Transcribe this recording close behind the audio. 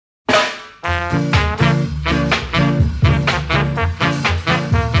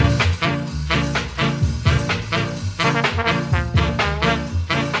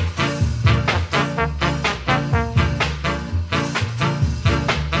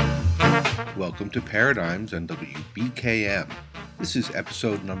Welcome to Paradigms on WBKM. This is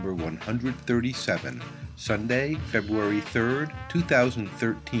episode number 137, Sunday, February 3rd,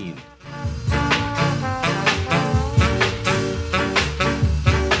 2013.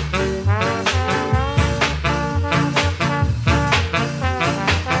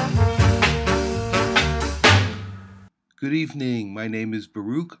 Good evening. My name is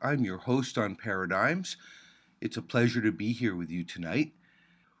Baruch. I'm your host on Paradigms. It's a pleasure to be here with you tonight.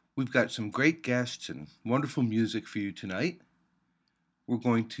 We've got some great guests and wonderful music for you tonight. We're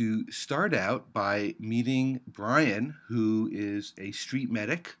going to start out by meeting Brian, who is a street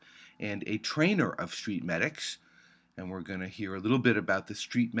medic and a trainer of street medics. And we're going to hear a little bit about the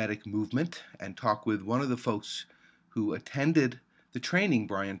street medic movement and talk with one of the folks who attended the training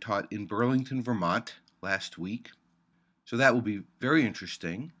Brian taught in Burlington, Vermont last week. So that will be very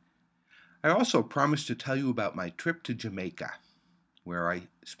interesting. I also promised to tell you about my trip to Jamaica, where I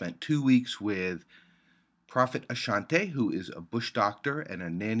spent 2 weeks with Prophet Ashante, who is a bush doctor and a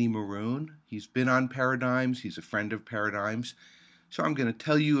nanny maroon. He's been on Paradigms. He's a friend of Paradigms. So I'm going to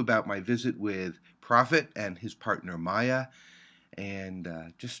tell you about my visit with Prophet and his partner Maya, and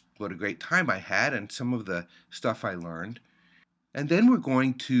just what a great time I had and some of the stuff I learned. And then we're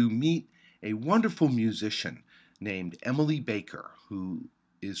going to meet a wonderful musician named Emily Baker, who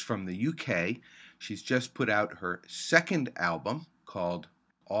is from the UK. She's just put out her second album called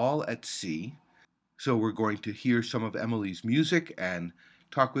All at Sea. So we're going to hear some of Emily's music and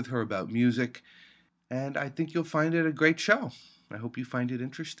talk with her about music. And I think you'll find it a great show. I hope you find it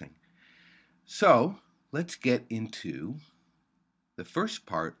interesting. So let's get into the first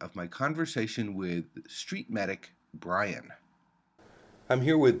part of my conversation with street medic Brian. I'm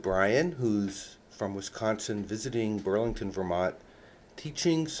here with Brian, who's from Wisconsin, visiting Burlington, Vermont,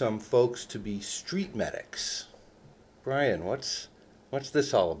 teaching some folks to be street medics. Brian, what's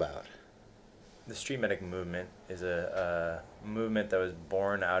this all about? The street medic movement is a movement that was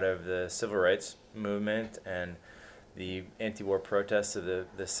born out of the civil rights movement and the anti-war protests of the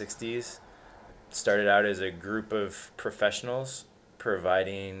 60s. Started out as a group of professionals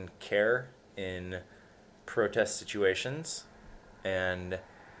providing care in protest situations, and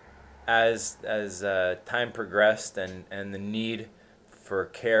as time progressed and the need for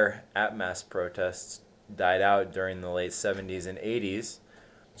care at mass protests died out during the late 70s and 80s,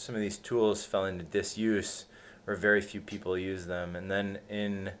 some of these tools fell into disuse, or very few people used them. And then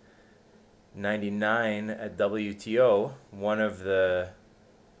in 99 at WTO, one of the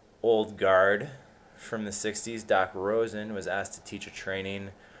old guard from the 60s, Doc Rosen, was asked to teach a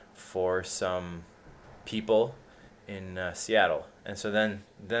training for some people in Seattle. And so then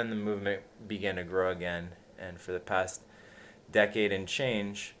the movement began to grow again, and for the past decade and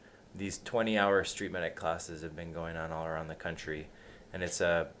change, these 20-hour street medic classes have been going on all around the country. And it's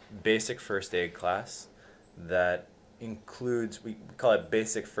a basic first aid class that includes, we call it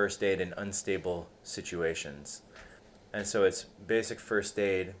basic first aid in unstable situations. And so it's basic first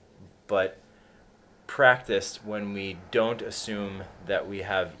aid, but practiced when we don't assume that we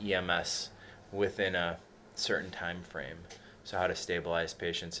have EMS within a certain time frame. So how to stabilize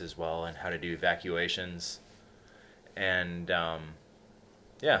patients as well, and how to do evacuations. And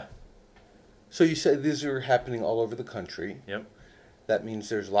yeah. So you said these are happening all over the country. Yep. That means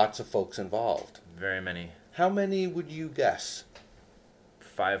there's lots of folks involved. Very many. How many would you guess?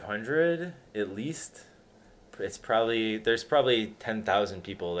 500 at least. There's probably 10,000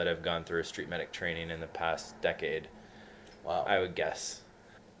 people that have gone through a street medic training in the past decade. Wow. I would guess.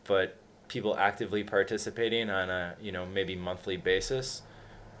 But people actively participating on a, maybe monthly basis,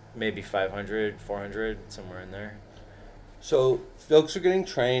 maybe 500, 400, somewhere in there. So folks are getting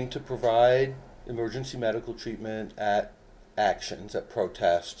trained to provide emergency medical treatment at actions, at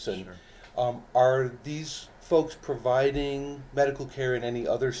protests. And Sure. Are these folks providing medical care in any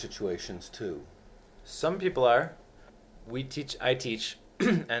other situations too? Some people are. I teach,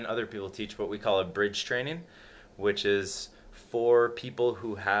 and other people teach what we call a bridge training, which is for people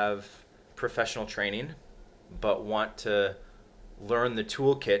who have professional training but want to learn the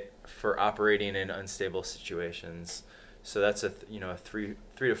toolkit for operating in unstable situations. So that's a 3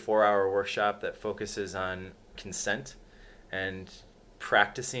 to 4 hour workshop that focuses on consent and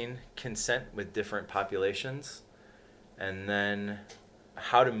practicing consent with different populations, and then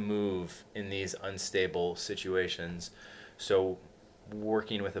how to move in these unstable situations. So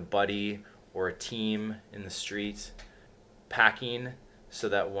working with a buddy or a team in the street, packing so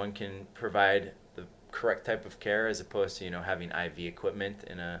that one can provide the correct type of care as opposed to having IV equipment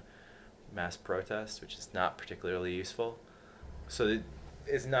in a mass protest, which is not particularly useful. So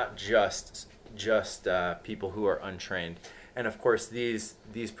it's not just people who are untrained. And of course, these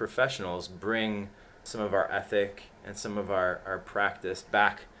professionals bring some of our ethic and some of our practice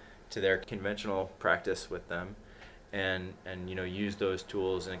back to their conventional practice with them, and use those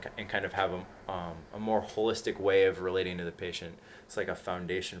tools and kind of have a more holistic way of relating to the patient. It's like a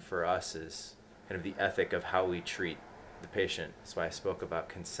foundation for us is kind of the ethic of how we treat the patient. That's why I spoke about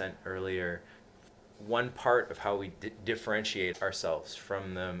consent earlier. One part of how we differentiate ourselves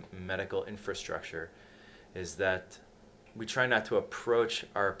from the medical infrastructure is that we try not to approach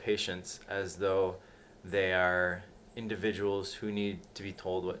our patients as though they are individuals who need to be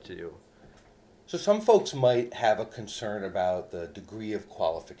told what to do. So some folks might have a concern about the degree of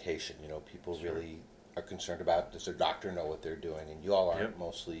qualification. People really are concerned about, does their doctor know what they're doing? And you all aren't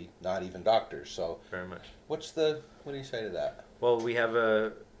mostly not even doctors. So very much. What do you say to that? Well, we have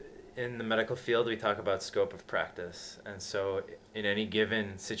in the medical field, we talk about scope of practice. And so in any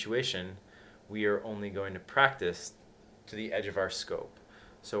given situation, we are only going to practice to the edge of our scope.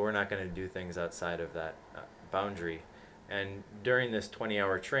 So we're not going to do things outside of that boundary. And during this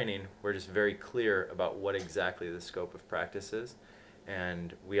 20-hour training, we're just very clear about what exactly the scope of practice is.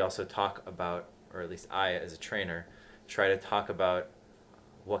 And we also talk about, or at least I as a trainer, try to talk about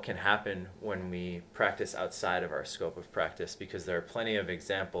what can happen when we practice outside of our scope of practice, because there are plenty of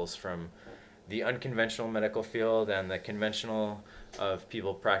examples from the unconventional medical field and the conventional of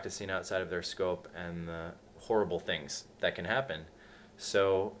people practicing outside of their scope and the horrible things that can happen.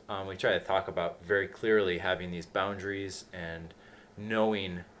 So we try to talk about very clearly having these boundaries and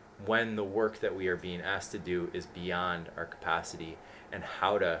knowing when the work that we are being asked to do is beyond our capacity and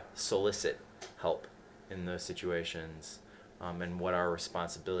how to solicit help in those situations, and what our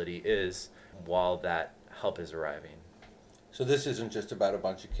responsibility is while that help is arriving. So this isn't just about a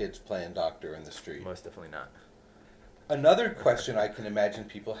bunch of kids playing doctor in the street? Most definitely not. Another question I can imagine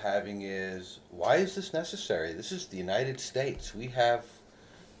people having is, why is this necessary? This is the United States. We have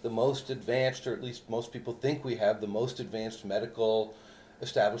the most advanced, or at least most people think we have the most advanced medical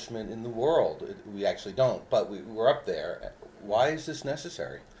establishment in the world. We actually don't, but we're up there. Why is this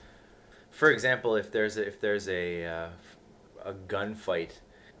necessary? For example, if there's a gunfight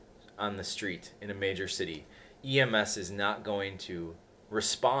on the street in a major city, EMS is not going to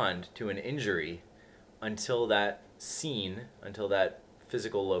respond to an injury until that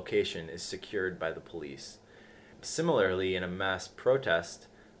physical location is secured by the police. Similarly, in a mass protest,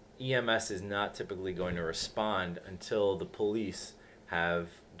 EMS is not typically going to respond until the police have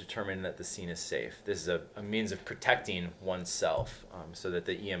determined that the scene is safe. This is a means of protecting oneself, so that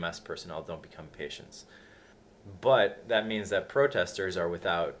the EMS personnel don't become patients. But that means that protesters are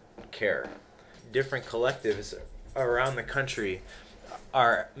without care. Different collectives around the country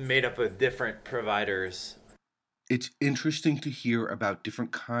are made up of different providers. It's interesting to hear about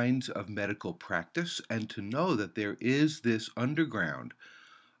different kinds of medical practice and to know that there is this underground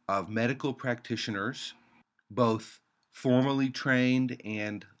of medical practitioners, both formally trained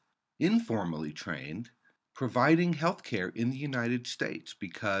and informally trained, providing healthcare in the United States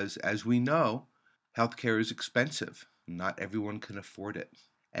because, as we know, healthcare is expensive. Not everyone can afford it.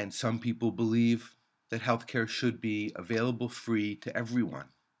 And some people believe that healthcare should be available free to everyone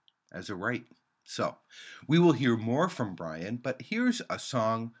as a right. So, we will hear more from Brian, but here's a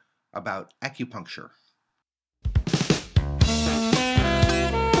song about acupuncture.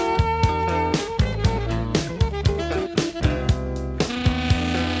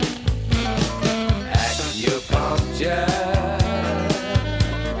 Acupuncture,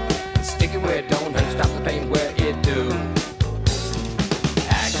 sticking where it don't hurt, stop the pain where it do.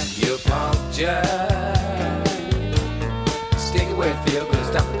 Acupuncture, sticking where it feel good,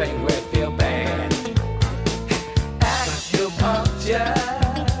 stop the pain where it feel bad. Acupuncture,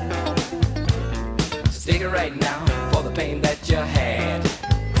 sticking right now for the pain that you had.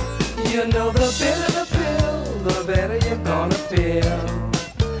 You know the bitter the pill, the better you're gonna feel.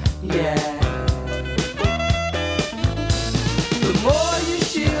 Yeah. The more you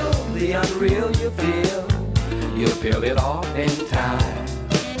shield the unreal you feel, you'll peel it off in time.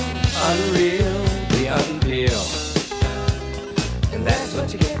 Unreal, the unpeel. And that's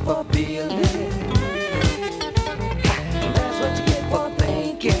what you get for feeling. That's what you get for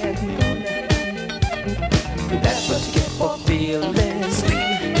thinking. That's what you get for feeling.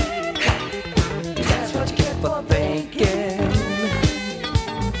 That's what you get for thinking.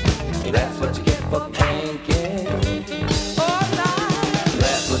 That's what you get for thinking. Oh, Lord.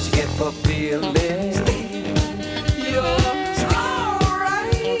 That's what you get for feeling. You're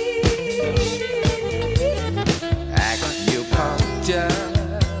alright.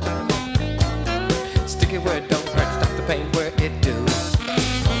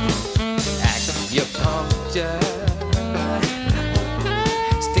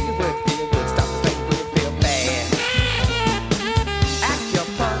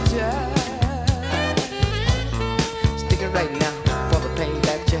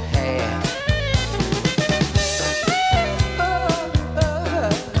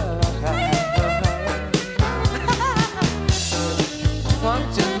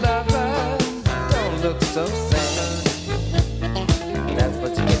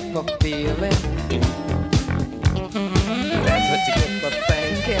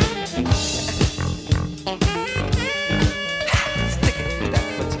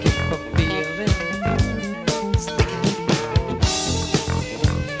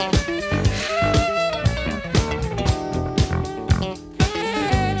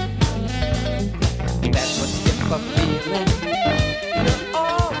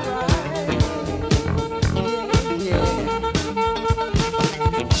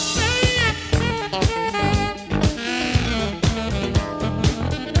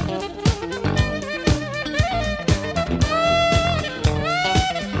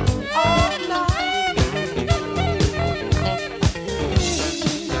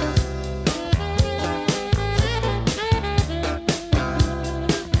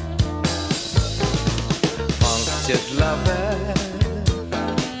 should love her.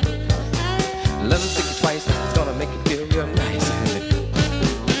 Let her stick you twice, it's gonna make you feel real nice.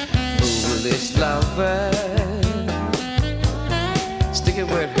 Foolish lover, stick it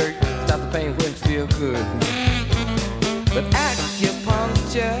where it hurt, stop the pain when it feel good. But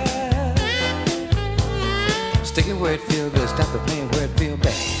acupuncture, stick it where it feel good, stop the pain where it feel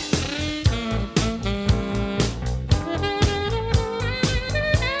bad.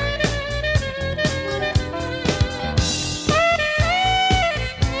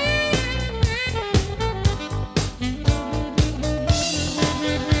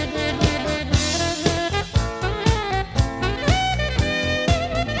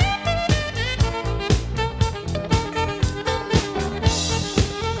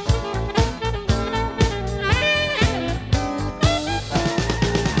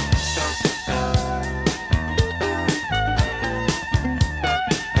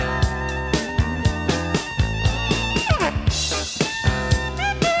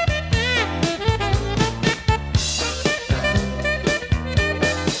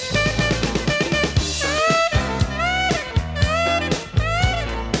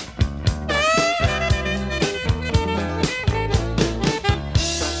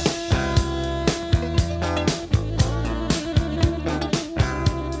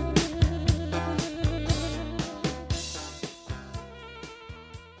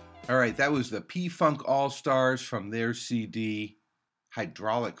 All right, that was the P-Funk All-Stars from their CD,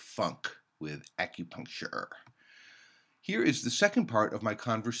 Hydraulic Funk with Acupuncture. Here is the second part of my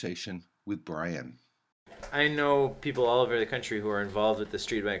conversation with Brian. I know people all over the country who are involved with the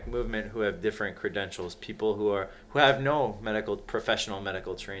street medic movement who have different credentials. People who have no professional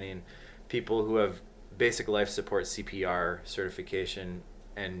medical training, people who have basic life support CPR certification,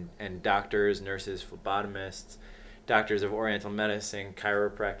 and doctors, nurses, phlebotomists, doctors of oriental medicine,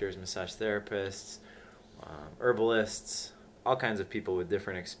 chiropractors, massage therapists, herbalists, all kinds of people with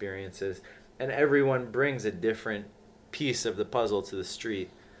different experiences. And everyone brings a different piece of the puzzle to the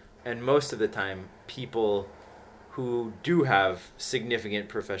street. And most of the time, people who do have significant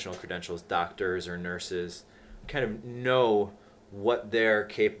professional credentials, doctors or nurses, kind of know what they're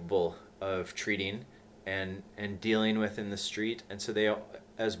capable of treating and dealing with in the street. And so they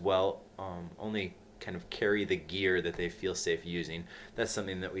as well only kind of carry the gear that they feel safe using. That's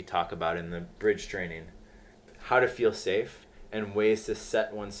something that we talk about in the bridge training. How to feel safe and ways to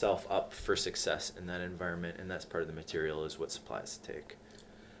set oneself up for success in that environment. And that's part of the material is what supplies to take.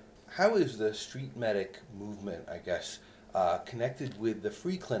 How is the street medic movement, I guess, connected with the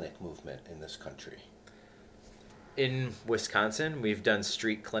free clinic movement in this country? In Wisconsin, we've done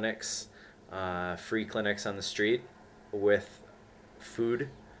street clinics, free clinics on the street with food,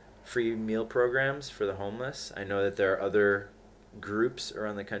 free meal programs for the homeless. I know that there are other groups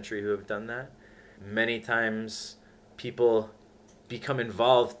around the country who have done that. Many times people become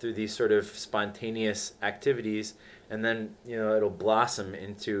involved through these sort of spontaneous activities, and then it'll blossom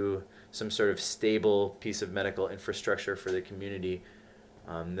into some sort of stable piece of medical infrastructure for the community.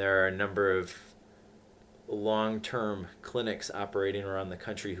 There are a number of long-term clinics operating around the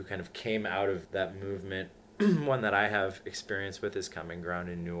country who kind of came out of that movement. One that I have experience with is Common Ground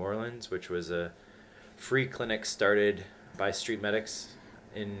in New Orleans, which was a free clinic started by street medics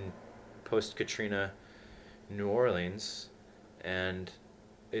in post-Katrina New Orleans and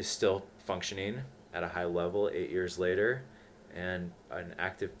is still functioning at a high level 8 years later, and an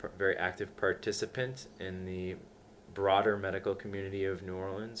very active participant in the broader medical community of New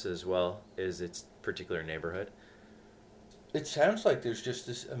Orleans as well as its particular neighborhood. It sounds like there's just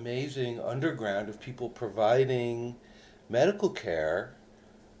this amazing underground of people providing medical care,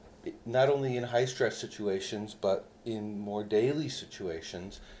 not only in high-stress situations, but in more daily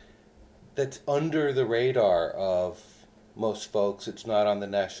situations, that's under the radar of most folks. It's not on the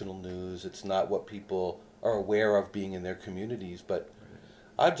national news. It's not what people are aware of being in their communities. But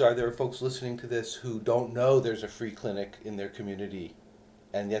odds are there are folks listening to this who don't know there's a free clinic in their community,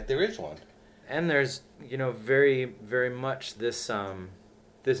 and yet there is one. And there's, very, very much this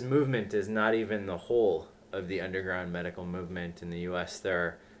movement is not even the whole of the underground medical movement in the U.S. There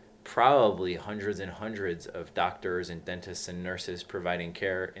are probably hundreds and hundreds of doctors and dentists and nurses providing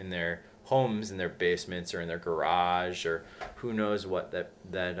care in their homes, in their basements, or in their garage, or who knows what,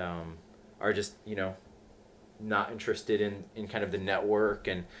 that are just, not interested in kind of the network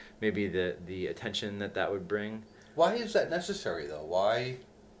and maybe the attention that would bring. Why is that necessary, though? Why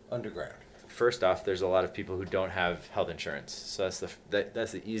underground? First off, there's a lot of people who don't have health insurance, so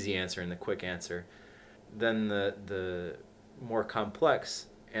that's the easy answer and the quick answer. Then the more complex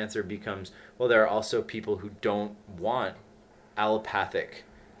answer becomes, well, there are also people who don't want allopathic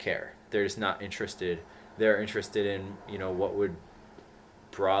care. They're just not interested they're interested in, what would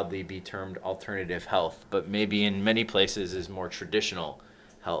broadly be termed alternative health, but maybe in many places is more traditional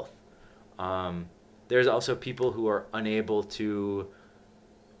health. There's also people who are unable to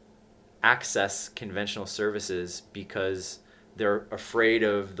access conventional services because they're afraid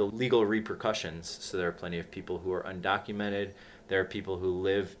of the legal repercussions. So there are plenty of people who are undocumented. There are people who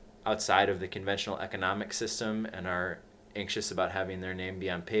live outside of the conventional economic system and are anxious about having their name be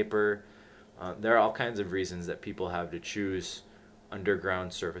on paper. There are all kinds of reasons that people have to choose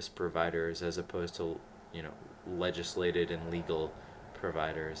underground service providers as opposed to, legislated and legal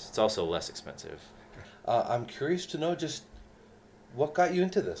providers. It's also less expensive. I'm curious to know just what got you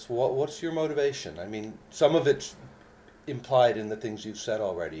into this? What's your motivation? I mean, some of it's implied in the things you've said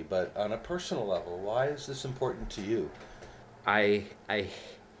already, but on a personal level, why is this important to you? I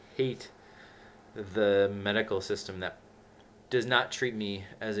hate the medical system that does not treat me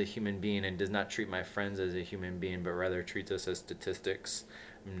as a human being and does not treat my friends as a human being, but rather treats us as statistics.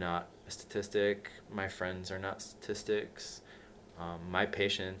 I'm not a statistic. My friends are not statistics. My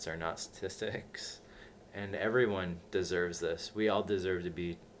patients are not statistics. And everyone deserves this. We all deserve to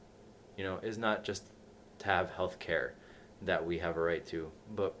be, it's not just to have health care that we have a right to,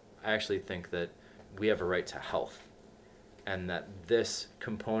 but I actually think that we have a right to health, and that this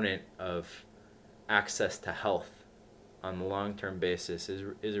component of access to health on the long-term basis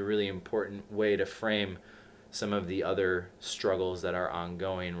is a really important way to frame some of the other struggles that are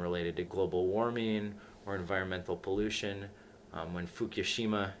ongoing related to global warming or environmental pollution. When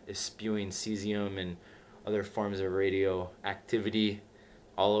Fukushima is spewing cesium and other forms of radioactivity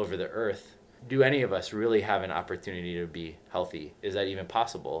all over the earth, do any of us really have an opportunity to be healthy? Is that even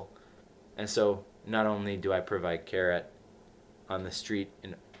possible? And so not only do I provide care on the street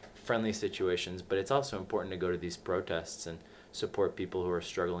in friendly situations, but it's also important to go to these protests and support people who are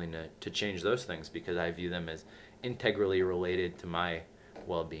struggling to change those things, because I view them as integrally related to my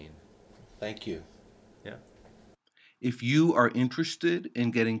well-being. Thank you. Yeah. If you are interested in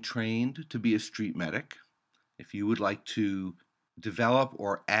getting trained to be a street medic, if you would like to develop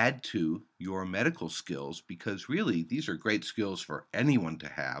or add to your medical skills, because really these are great skills for anyone to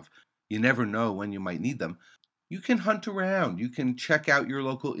have, you never know when you might need them, you can hunt around. You can check out your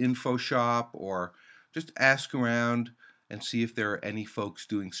local info shop or just ask around and see if there are any folks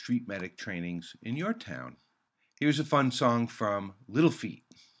doing street medic trainings in your town. Here's a fun song from Little Feat,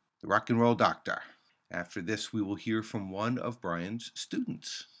 the Rock and Roll Doctor. After this, we will hear from one of Brian's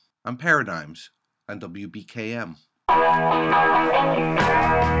students on Paradigms on WBKM.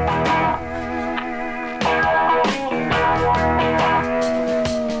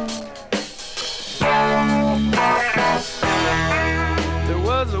 There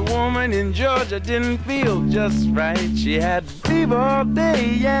was a woman in Georgia, didn't feel just right. She had fever all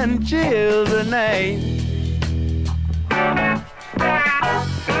day and chills at night.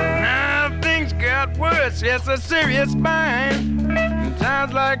 Now things got worse, yes, a serious spine. In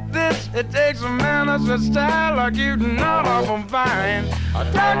times like this, it takes a man that's a style like you not often find. A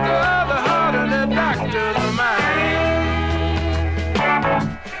doctor of the heart and a doctor of the mind.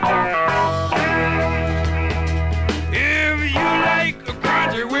 If you like a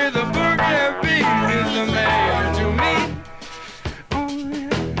country with a boogie beat, he's the man to me.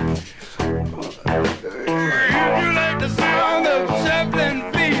 If you like the sound of Zeppelin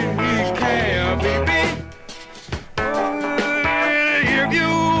beat, he can't be beat. If you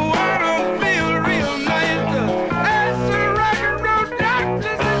wanna feel real nice, ask the rock and roll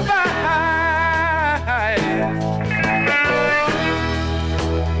doctors if I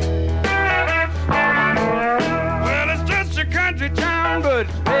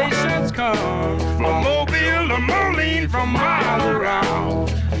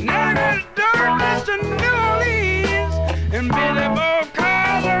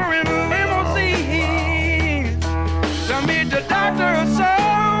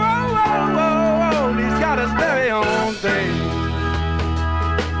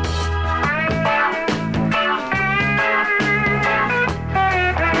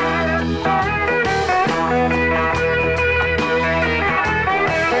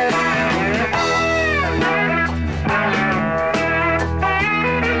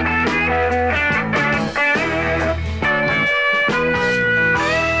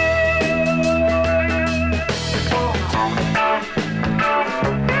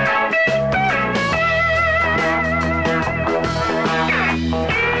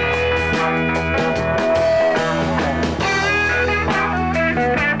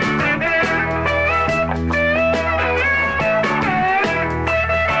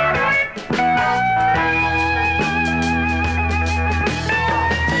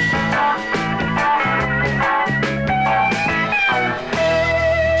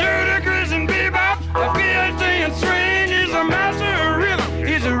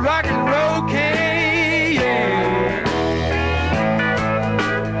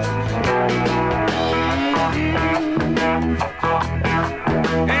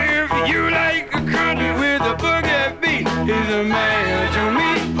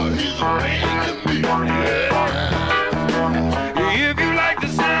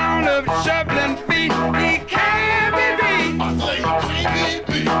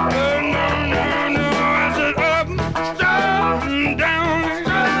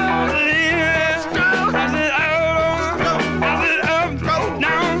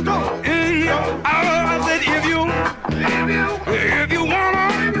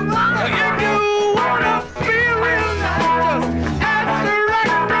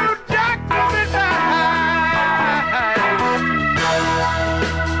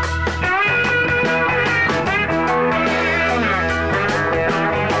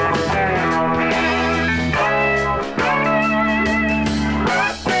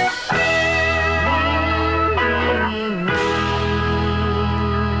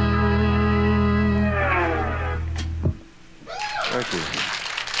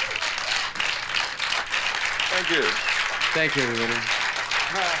Thank you, everybody.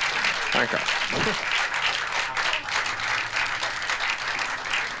 Thank you.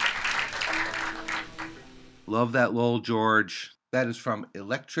 Love that, Lowell George. That is from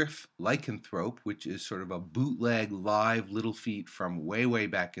Electric Lycanthrope, which is sort of a bootleg live Little Feat from way, way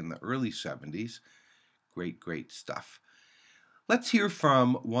back in the early 70s. Great, great stuff. Let's hear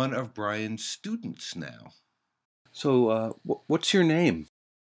from one of Brian's students now. So, what's your name?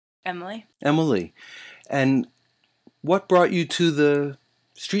 Emily. Emily. And what brought you to the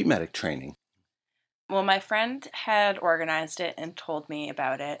street medic training? Well, my friend had organized it and told me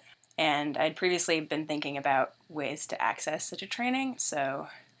about it, and I'd previously been thinking about ways to access such a training, so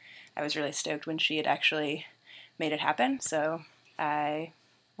I was really stoked when she had actually made it happen, so I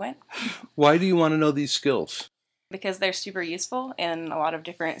went. Why do you want to know these skills? Because they're super useful in a lot of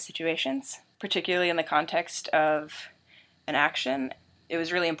different situations, particularly in the context of an action. It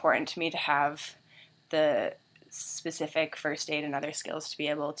was really important to me to have the specific first aid and other skills to be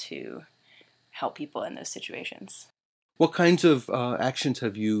able to help people in those situations. What kinds of actions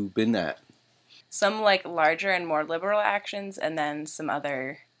have you been at? Some like larger and more liberal actions, and then some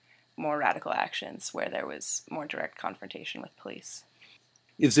other more radical actions where there was more direct confrontation with police.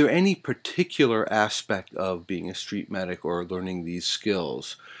 Is there any particular aspect of being a street medic or learning these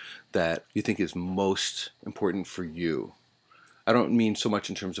skills that you think is most important for you? I don't mean so much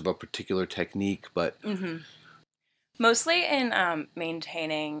in terms of a particular technique, but... Mostly in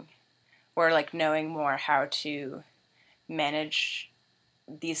maintaining or like knowing more how to manage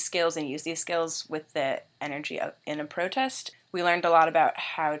these skills and use these skills with the energy in a protest. We learned a lot about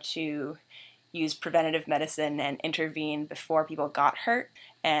how to use preventative medicine and intervene before people got hurt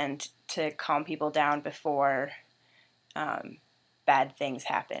and to calm people down before bad things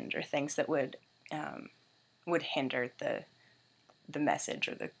happened or things that would hinder the message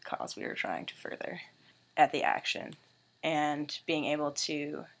or the cause we were trying to further at the action. And being able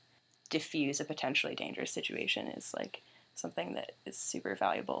to diffuse a potentially dangerous situation is like something that is super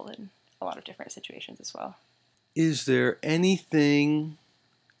valuable in a lot of different situations as well. Is there anything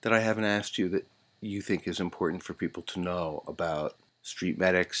that I haven't asked you that you think is important for people to know about street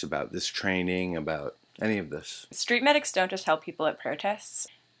medics, about this training, about any of this? Street medics don't just help people at protests.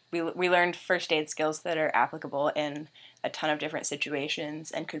 We learned first aid skills that are applicable in a ton of different situations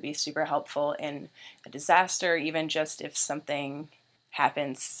and could be super helpful in a disaster, even just if something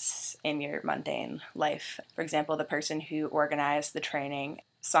happens in your mundane life. For example, the person who organized the training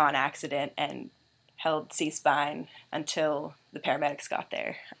saw an accident and held C-spine until the paramedics got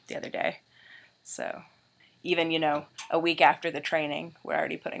there the other day. So even, a week after the training, we're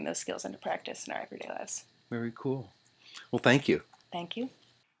already putting those skills into practice in our everyday lives. Very cool. Well, thank you. Thank you.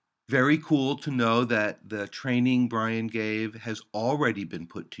 Very cool to know that the training Brian gave has already been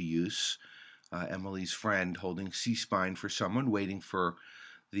put to use. Emily's friend holding C-spine for someone, waiting for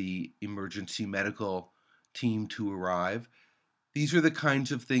the emergency medical team to arrive. These are the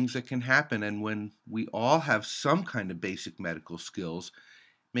kinds of things that can happen, and when we all have some kind of basic medical skills,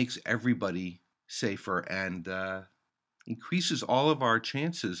 it makes everybody safer and increases all of our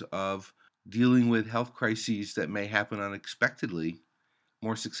chances of dealing with health crises that may happen unexpectedly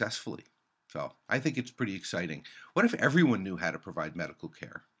more successfully. So I think it's pretty exciting. What if everyone knew how to provide medical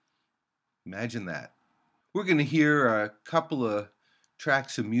care? Imagine that. We're going to hear a couple of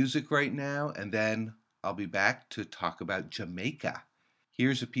tracks of music right now, and then I'll be back to talk about Jamaica.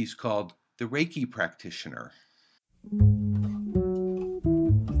 Here's a piece called The Reiki Practitioner.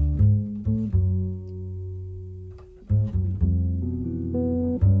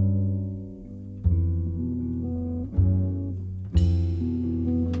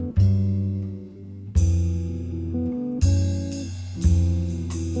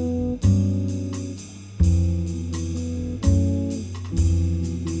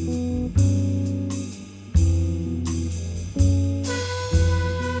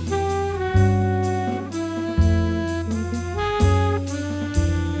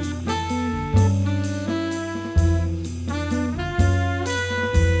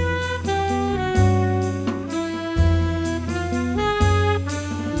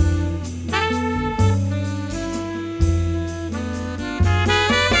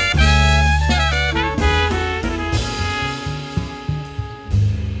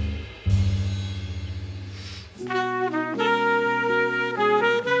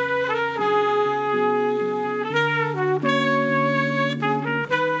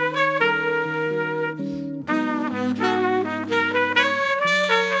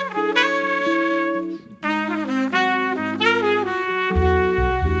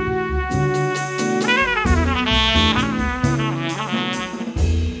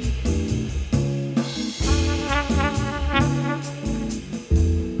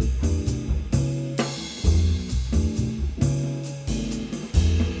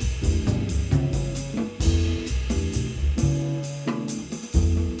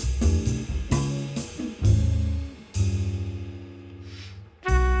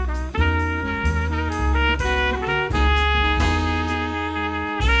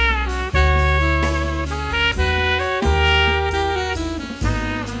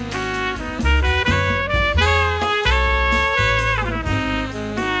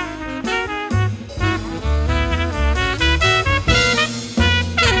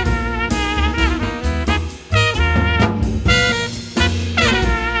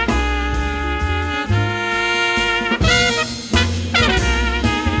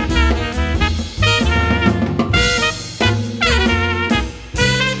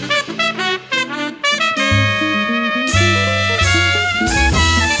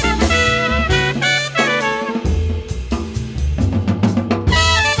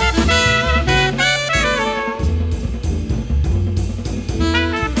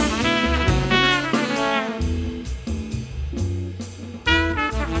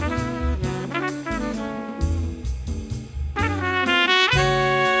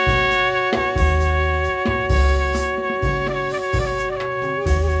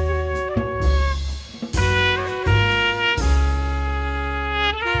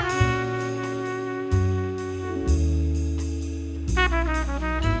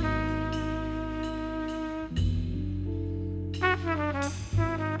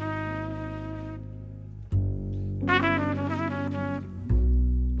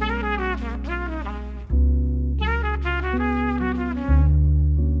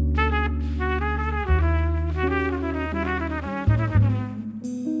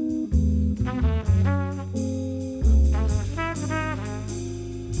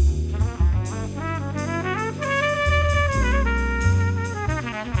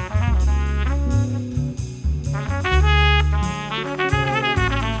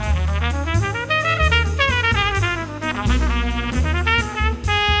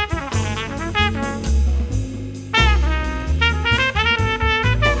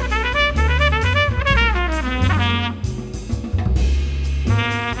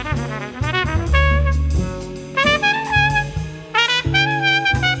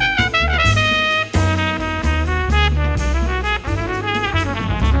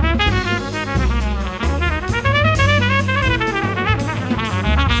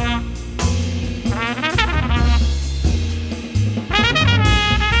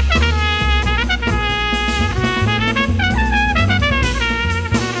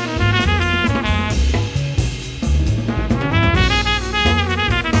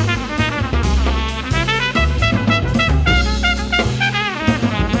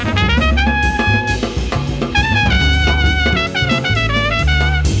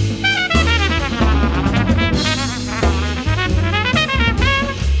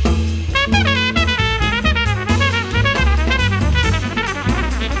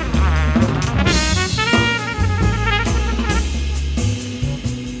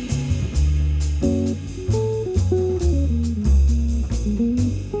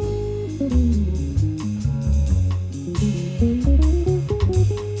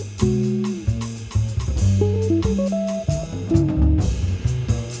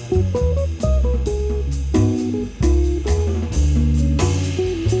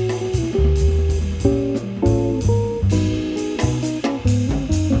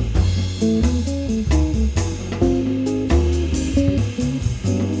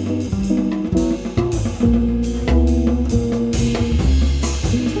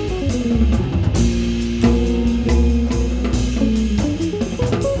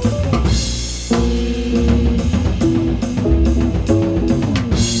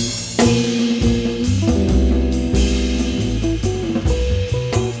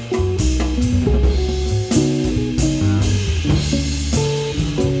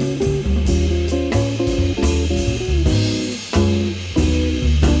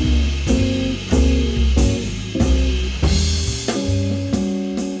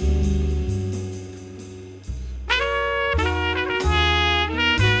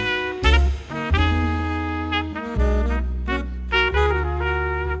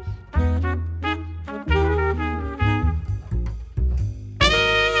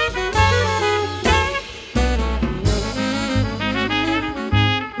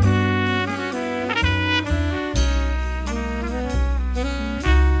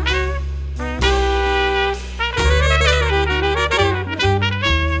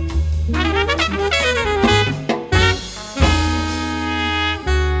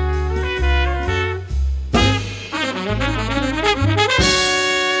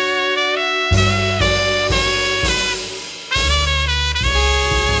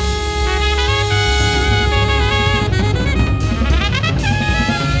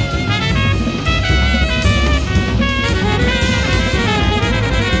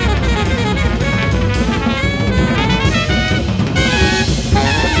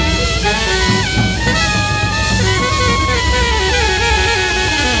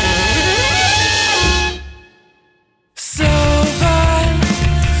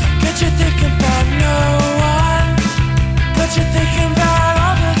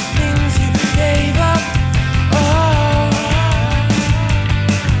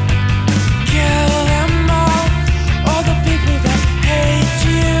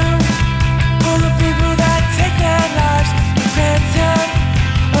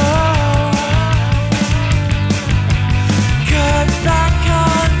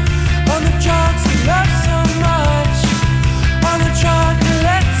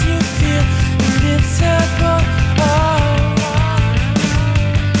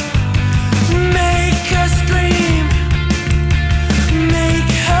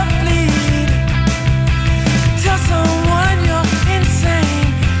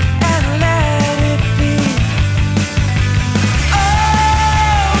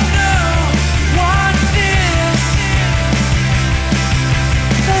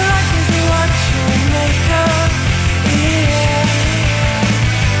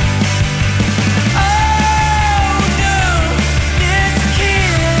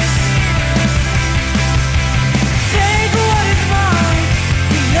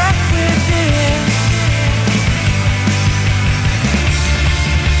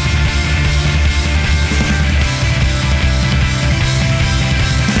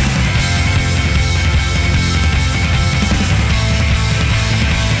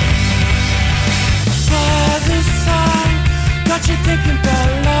 thinking about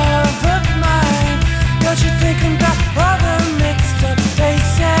love of mine. Got you thinking about all the mixed up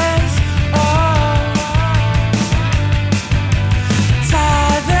faces. Oh,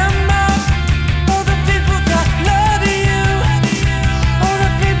 tie them up. All the people that love you, all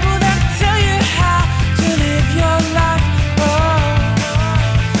the people that tell you how to live your life. Oh,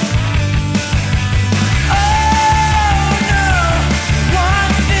 oh no,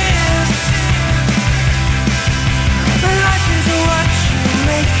 what's this? Life is what you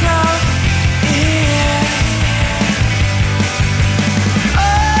make of it. Oh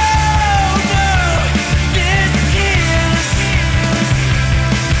no, this kiss.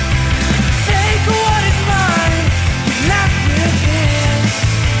 Take what is mine, you laugh with this.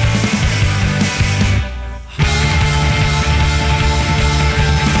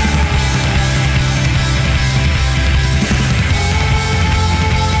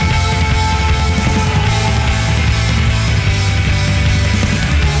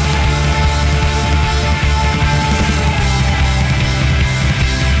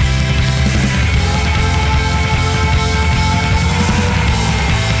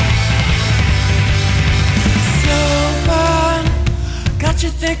 Someone got you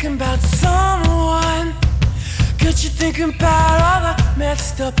thinking about someone. Got you thinking about all the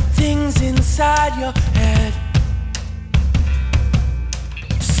messed up things inside your head.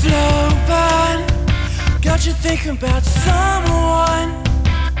 Slow burn. Got you thinking about someone.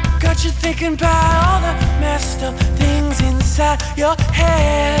 Got you thinking about all the messed up things inside your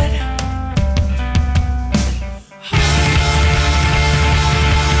head.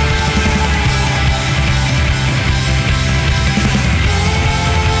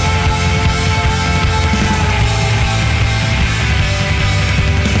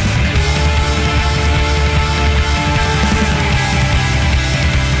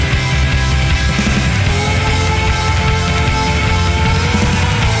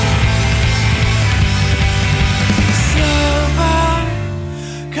 Someone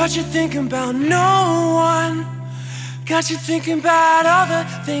got you thinking about no one. Got you thinking about all the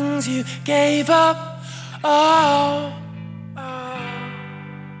things you gave up. Oh, oh.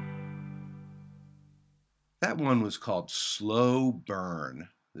 That one was called Slow Burn.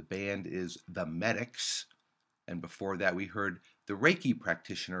 The band is The Medics. And before that, we heard The Reiki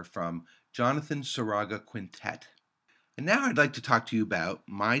Practitioner from Jonathan Saraga Quintet. And now I'd like to talk to you about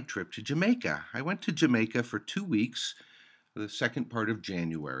my trip to Jamaica. I went to Jamaica for 2 weeks, the second part of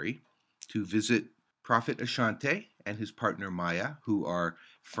January, to visit Prophet Ashanti and his partner Maya, who are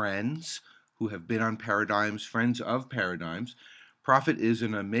friends, who have been on Paradigms, friends of Paradigms. Prophet is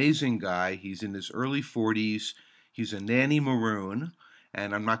an amazing guy. He's in his early 40s. He's a nanny maroon,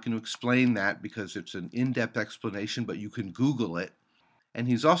 and I'm not going to explain that because it's an in-depth explanation, but you can Google it. And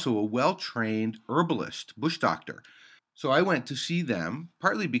he's also a well-trained herbalist, bush doctor. So I went to see them,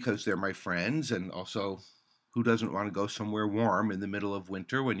 partly because they're my friends, and also who doesn't want to go somewhere warm in the middle of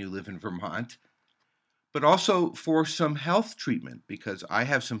winter when you live in Vermont, but also for some health treatment, because I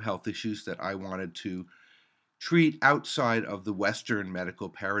have some health issues that I wanted to treat outside of the Western medical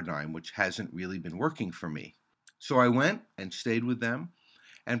paradigm, which hasn't really been working for me. So I went and stayed with them,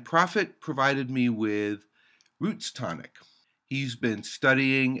 and Prophet provided me with Roots Tonic. He's been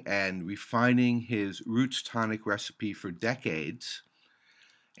studying and refining his Roots Tonic recipe for decades,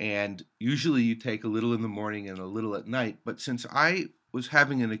 and usually you take a little in the morning and a little at night, but since I was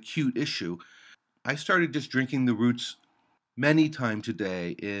having an acute issue, I started just drinking the Roots many times a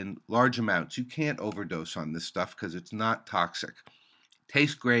day in large amounts. You can't overdose on this stuff because it's not toxic. It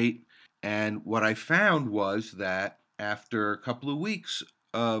tastes great, and what I found was that after a couple of weeks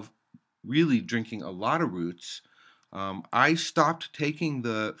of really drinking a lot of Roots, I stopped taking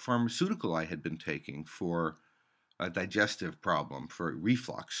the pharmaceutical I had been taking for a digestive problem, for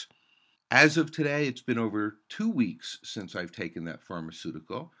reflux. As of today, it's been over 2 weeks since I've taken that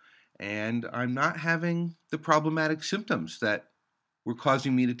pharmaceutical, and I'm not having the problematic symptoms that were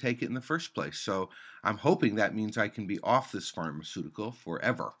causing me to take it in the first place. So I'm hoping that means I can be off this pharmaceutical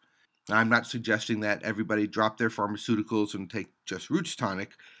forever. Now, I'm not suggesting that everybody drop their pharmaceuticals and take just Roots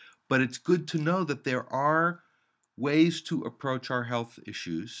Tonic, but it's good to know that there are ways to approach our health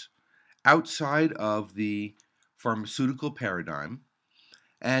issues outside of the pharmaceutical paradigm,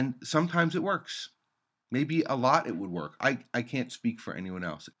 and sometimes it works. Maybe a lot it would work. I can't speak for anyone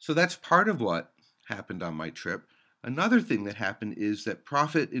else. So that's part of what happened on my trip. Another thing that happened is that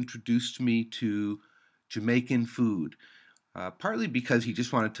Prophet introduced me to Jamaican food, partly because he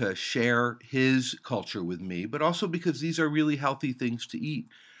just wanted to share his culture with me, but also because these are really healthy things to eat.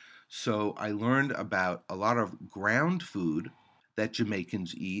 So I learned about a lot of ground food that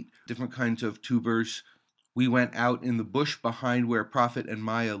Jamaicans eat, different kinds of tubers, We went out in the bush behind where Prophet and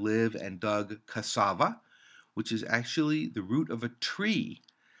Maya live and dug cassava, which is actually the root of a tree.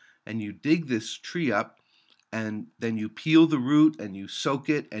 And you dig this tree up, and then you peel the root and you soak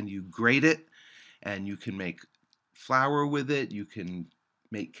it and you grate it, and you can make flour with it, you can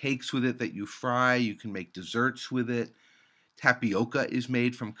make cakes with it that you fry, you can make desserts with it. Tapioca is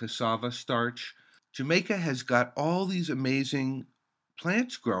made from cassava starch. Jamaica has got all these amazing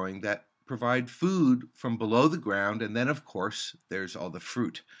plants growing that provide food from below the ground, and then of course there's all the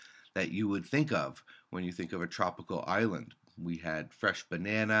fruit that you would think of when you think of a tropical island. We had fresh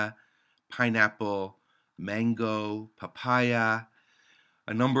banana, pineapple, mango, papaya.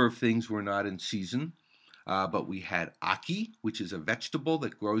 A number of things were not in season, but we had ackee, which is a vegetable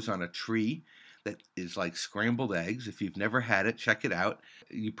that grows on a tree that is like scrambled eggs. If you've never had it, check it out.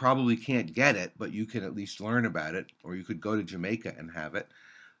 You probably can't get it, but you can at least learn about it, or you could go to Jamaica and have it.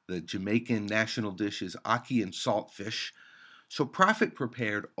 The Jamaican national dish is ackee and saltfish. So Prophet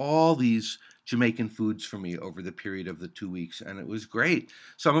prepared all these Jamaican foods for me over the period of the 2 weeks, and it was great.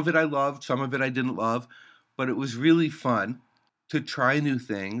 Some of it I loved, some of it I didn't love, but it was really fun to try new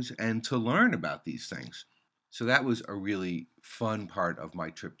things and to learn about these things. So that was a really fun part of my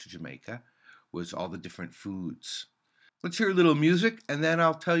trip to Jamaica, was all the different foods. Let's hear a little music, and then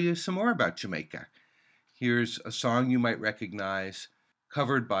I'll tell you some more about Jamaica. Here's a song you might recognize,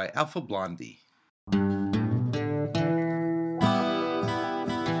 covered by Alpha Blondy.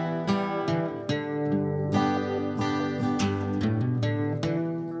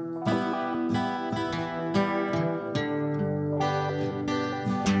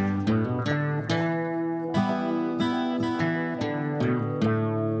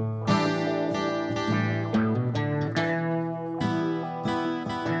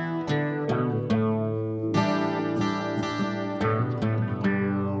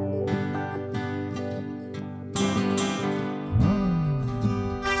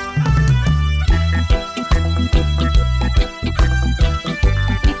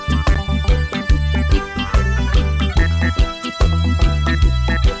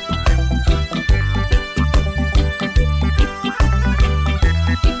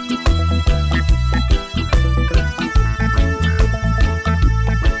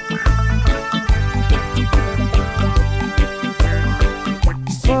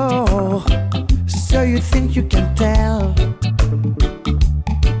 Think you can tell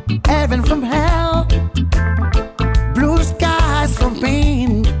heaven from hell, blue skies from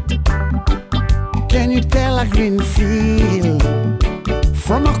pain? Can you tell a green field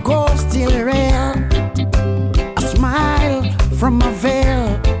from a cold steel rail, a smile from a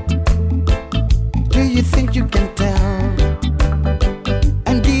veil? Do you think you can tell?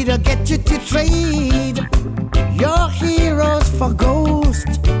 And did I get you to trade your heroes for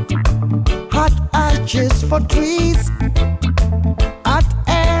ghosts? Hot ashes for trees, hot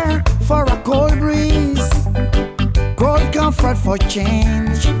air for a cold breeze, cold comfort for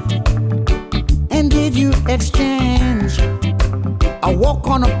change. And did you exchange a walk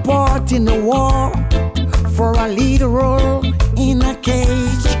on a part in the war for a lead role in a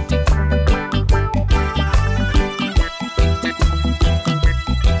cage?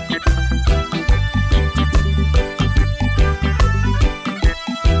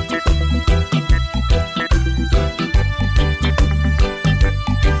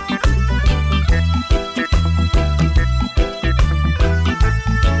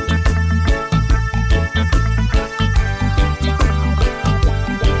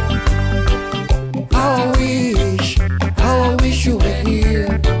 How I wish you were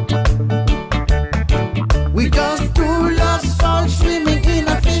here.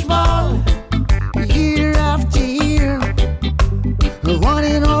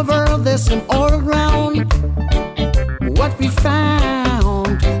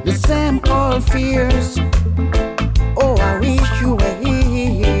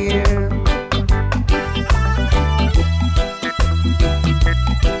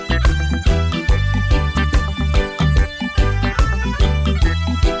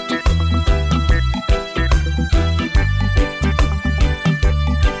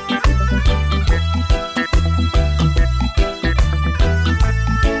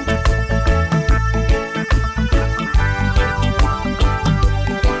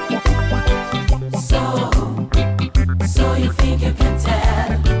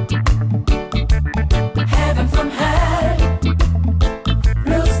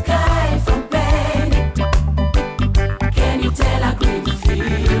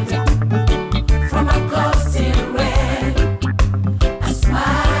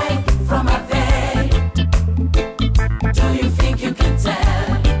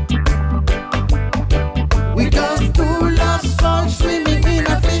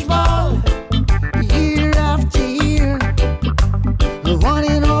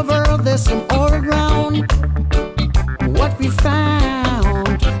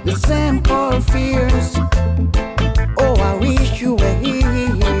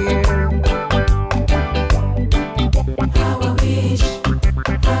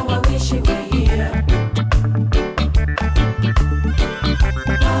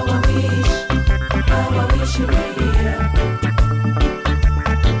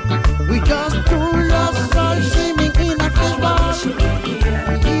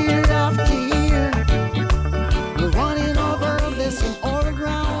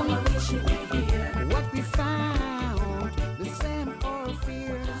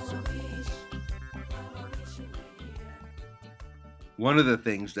 One of the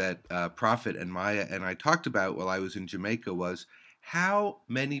things that Prophet and Maya and I talked about while I was in Jamaica was how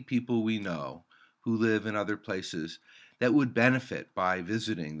many people we know who live in other places that would benefit by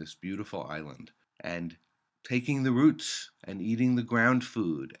visiting this beautiful island and taking the roots and eating the ground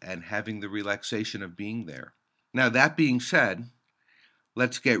food and having the relaxation of being there. Now, that being said,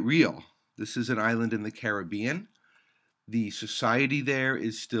 let's get real. This is an island in the Caribbean. The society there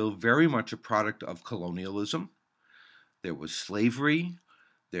is still very much a product of colonialism. There was slavery,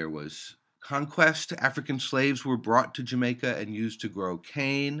 there was conquest. African slaves were brought to Jamaica and used to grow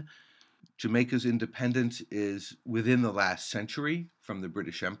cane. Jamaica's independence is within the last century from the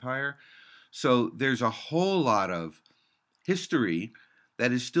British Empire. So there's a whole lot of history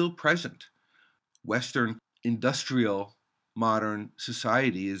that is still present. Western industrial modern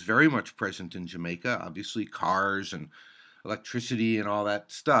society is very much present in Jamaica, obviously cars and electricity and all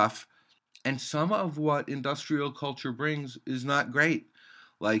that stuff. And some of what industrial culture brings is not great,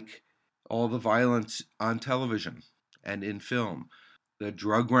 like all the violence on television and in film, the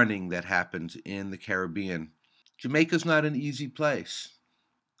drug running that happens in the Caribbean. Jamaica's not an easy place.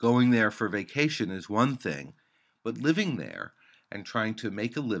 Going there for vacation is one thing, but living there and trying to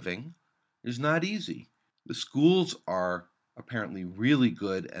make a living is not easy. The schools are apparently really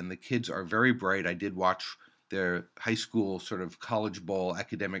good, and the kids are very bright. I did watch their high school sort of college bowl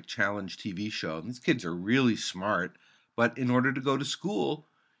academic challenge TV show. These kids are really smart, but in order to go to school,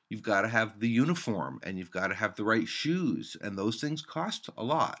 you've got to have the uniform and you've got to have the right shoes, and those things cost a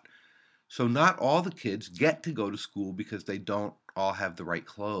lot. So not all the kids get to go to school because they don't all have the right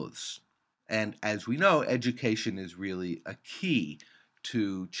clothes. And as we know, education is really a key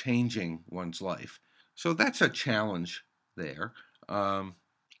to changing one's life. So that's a challenge there.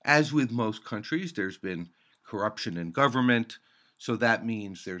 As with most countries, there's been corruption in government, so that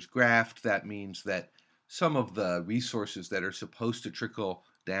means there's graft. That means that some of the resources that are supposed to trickle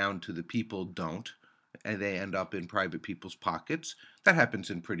down to the people don't, and they end up in private people's pockets. That happens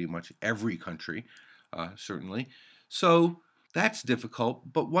in pretty much every country, certainly. So that's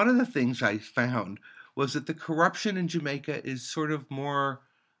difficult, but one of the things I found was that the corruption in Jamaica is sort of more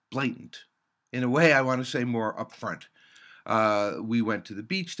blatant. In a way, I want to say more upfront. We went to the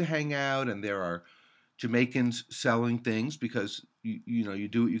beach to hang out, and there are Jamaicans selling things because you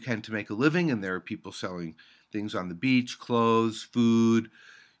do what you can to make a living, and there are people selling things on the beach, clothes, food,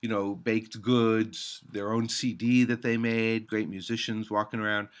 baked goods, their own CD that they made, great musicians walking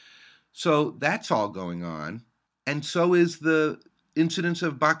around. So that's all going on. And so is the incidence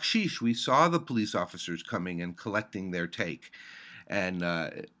of bakshish. We saw the police officers coming and collecting their take. And,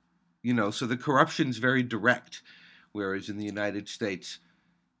 so the corruption's very direct, whereas in the United States,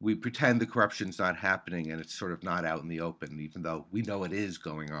 we pretend the corruption's not happening and it's sort of not out in the open, even though we know it is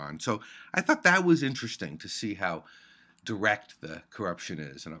going on. So I thought that was interesting to see how direct the corruption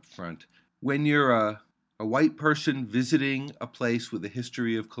is and upfront. When you're a white person visiting a place with a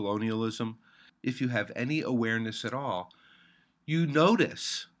history of colonialism, if you have any awareness at all, you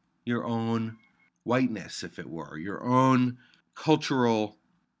notice your own whiteness, if it were, your own cultural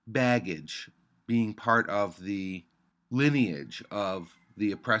baggage being part of the lineage of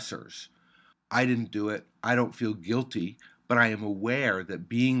the oppressors. I didn't do it. I don't feel guilty, but I am aware that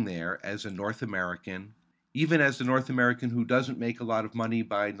being there as a North American, even as a North American who doesn't make a lot of money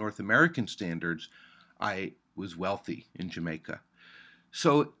by North American standards, I was wealthy in Jamaica.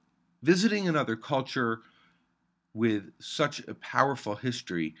 So visiting another culture with such a powerful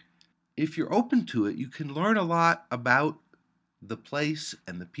history, if you're open to it, you can learn a lot about the place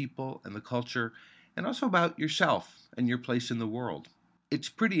and the people and the culture, and also about yourself and your place in the world. It's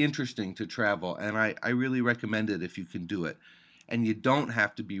pretty interesting to travel, and I really recommend it if you can do it. And you don't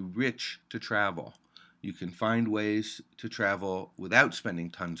have to be rich to travel. You can find ways to travel without spending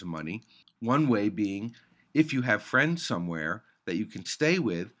tons of money. One way being, if you have friends somewhere that you can stay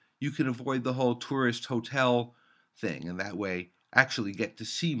with, you can avoid the whole tourist hotel thing, and that way actually get to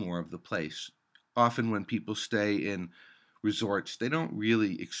see more of the place. Often when people stay in resorts, they don't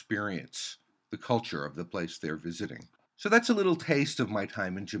really experience the culture of the place they're visiting. So that's a little taste of my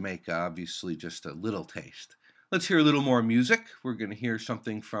time in Jamaica, obviously just a little taste. Let's hear a little more music. We're going to hear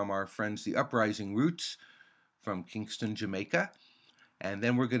something from our friends the Uprising Roots from Kingston, Jamaica. And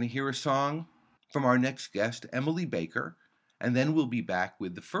then we're going to hear a song from our next guest, Emily Baker. And then we'll be back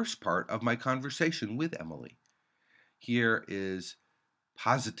with the first part of my conversation with Emily. Here is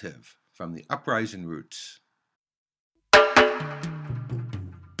Positive from the Uprising Roots.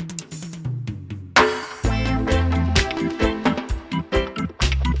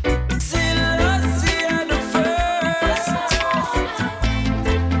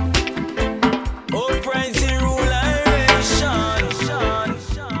 Uprising ruler nation.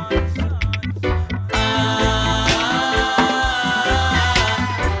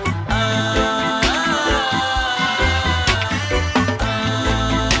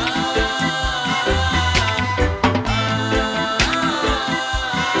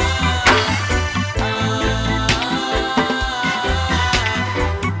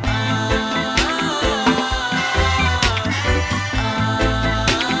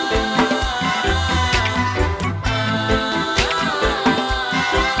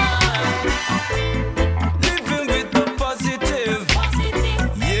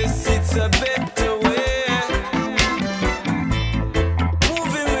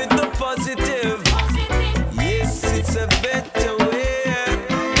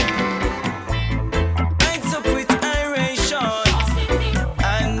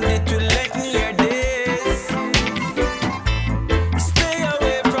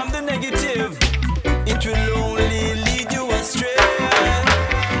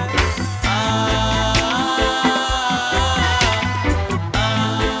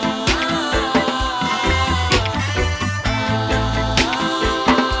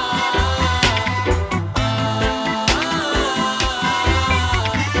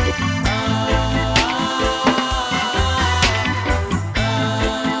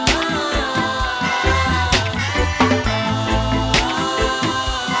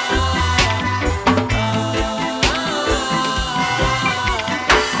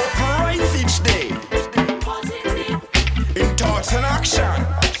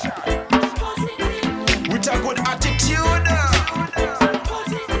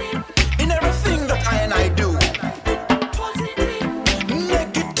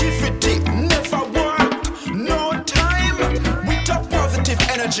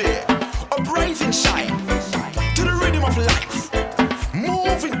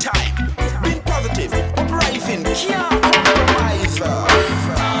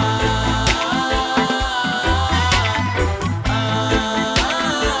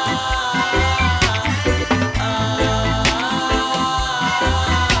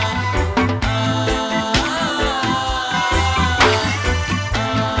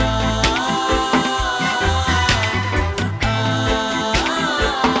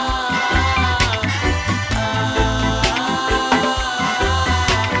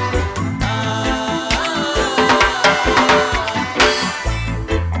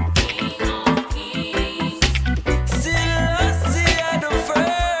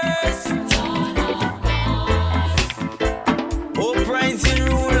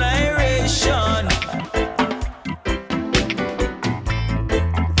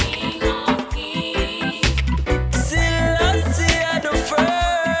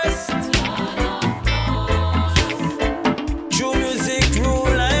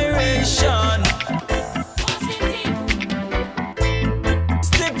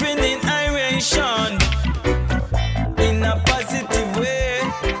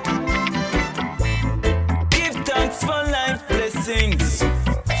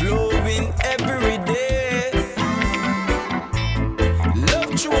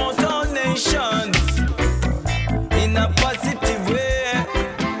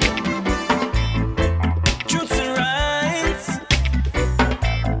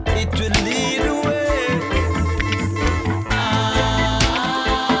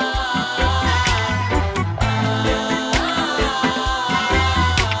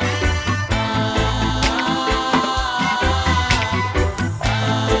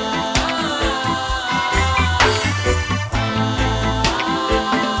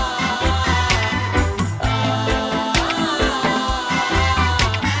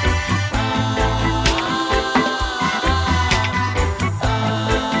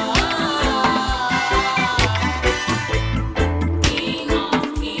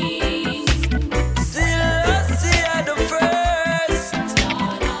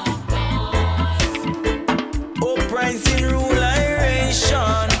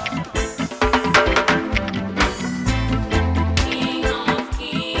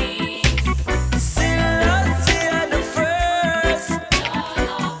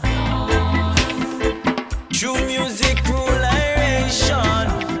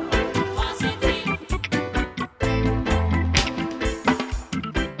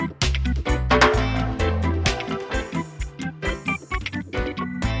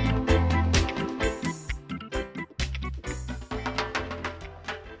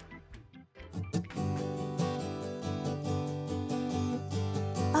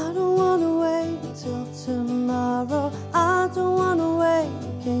 I don't wanna wait till tomorrow. I don't wanna wait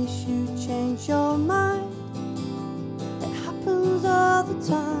in case you change your mind. It happens all the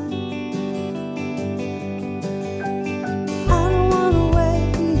time. I don't wanna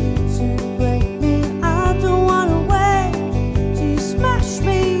wait for you to break me. I don't wanna wait till you smash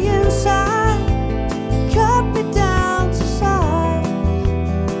me inside, cut me down to size.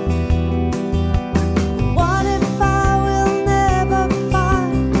 What if I will never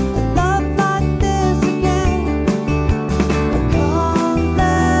find a love like this again? I can't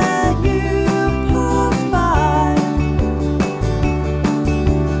let you pass by.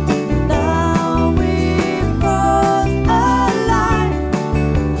 Now we've crossed a line.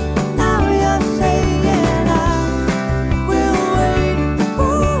 Now you're saying I will wait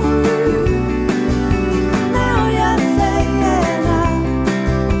for you. Now you're saying I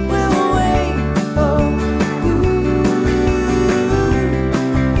will wait for you.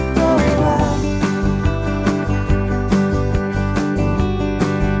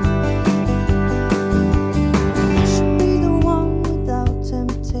 I should be the one without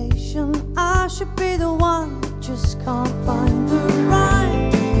temptation. I should be the one that just can't find the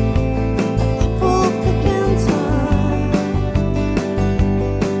right apple picking time.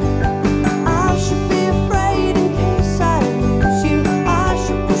 I should be afraid in case I lose you. I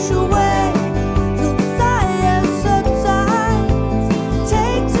should push away till desire subsides,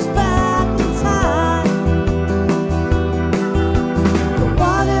 takes us back in time. But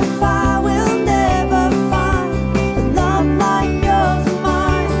what if I will never find a love like yours and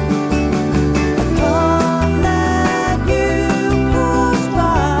mine? I can't let you pass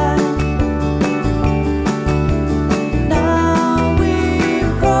by. Now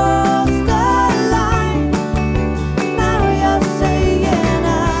we've crossed the line. Now you're saying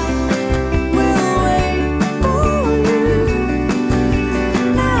I will wait for you.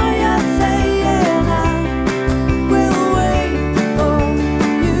 Now you're saying I will wait for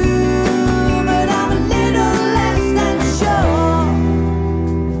you. But I'm a little less than sure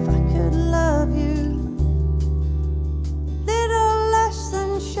if I could love you. Little less than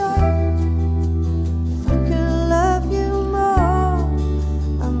sure if I could love you more.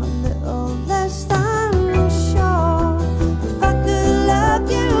 I'm a little less than sure if I could love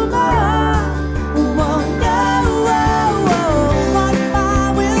you more. Whoa, no, whoa, whoa. What if I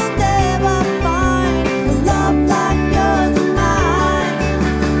will never find a love like yours and mine?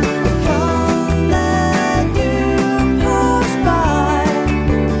 I can't let you pass by.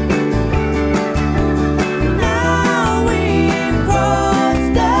 Now we've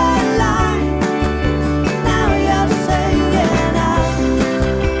crossed the line. Now you're saying I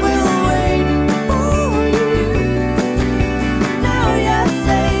will wait for you. Now you're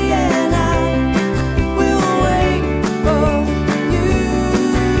saying I will wait for you.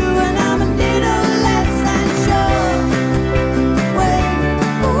 And I'm a little less than sure. Wait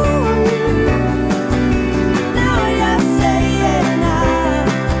for you. Now you're saying I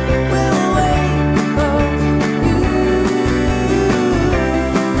will wait for you.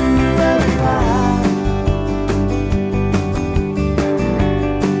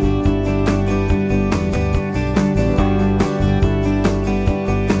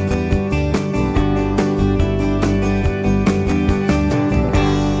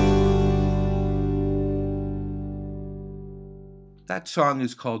 That song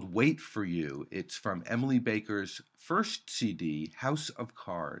is called Wait for You. It's from Emily Baker's first CD, House of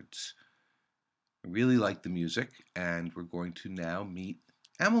Cards. I really like the music, and we're going to now meet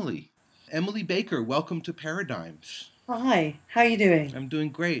Emily. Emily Baker, welcome to Paradigms. Hi, how are you doing? I'm doing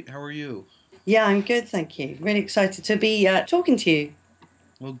great. How are you? Yeah, I'm good, thank you. Really excited to be talking to you.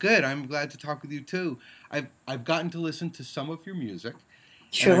 Well, good. I'm glad to talk with you too. I've gotten to listen to some of your music,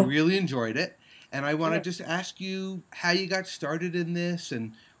 Sure. and I really enjoyed it. And I want to Yeah. just ask you how you got started in this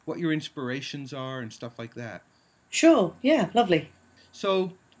and what your inspirations are and stuff like that. Sure, yeah, lovely.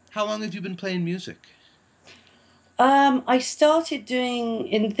 So, how long have you been playing music? I started doing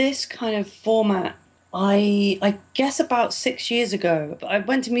in this kind of format, I guess about 6 years ago. I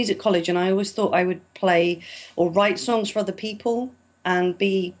went to music college and I always thought I would play or write songs for other people and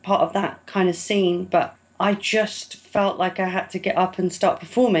be part of that kind of scene. But I just felt like I had to get up and start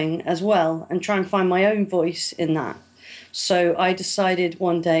performing as well and try and find my own voice in that. So I decided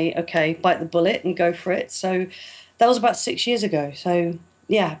one day, okay, bite the bullet and go for it. So that was about 6 years ago. So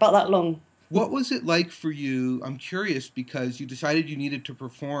yeah, about that long. What was it like for you? I'm curious because you decided you needed to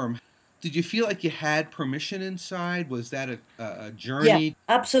perform. Did you feel like you had permission inside? Was that a journey? Yeah,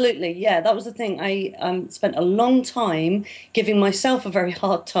 absolutely. Yeah, that was the thing. I spent a long time giving myself a very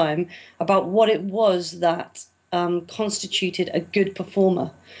hard time about what it was that constituted a good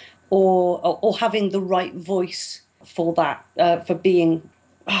performer, or having the right voice for that, for being,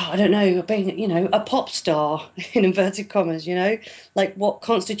 I don't know, being, a pop star in inverted commas, like what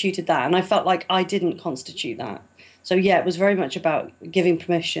constituted that. And I felt like I didn't constitute that. So yeah, it was very much about giving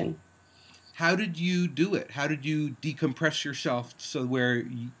permission. How did you do it? How did you decompress yourself so where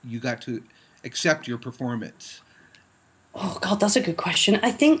you got to accept your performance? Oh God, that's a good question.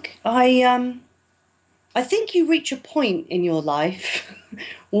 I think you reach a point in your life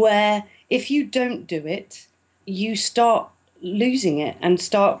where if you don't do it, you start losing it and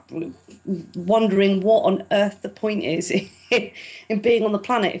start wondering what on earth the point is in being on the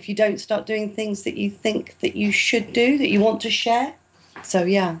planet if you don't start doing things that you think that you should do, that you want to share. So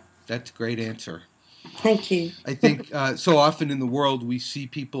yeah. That's a great answer. Thank you. I think so often in the world we see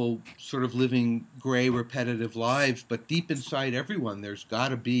people sort of living gray, repetitive lives, but deep inside everyone there's got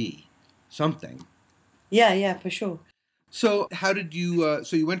to be something. Yeah, for sure. So how did you,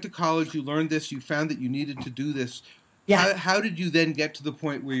 so you went to college, you learned this, you found that you needed to do this. Yeah. How did you then get to the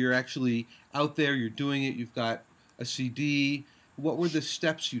point where you're actually out there, you're doing it, you've got a CD? What were the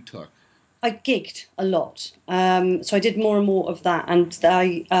steps you took? I gigged a lot. So I did more and more of that. And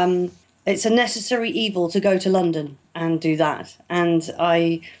it's a necessary evil to go to London and do that. And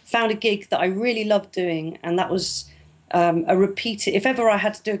I found a gig that I really loved doing. And that was a repeated, if ever I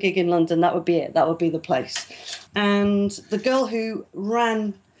had to do a gig in London, that would be it. That would be the place. And the girl who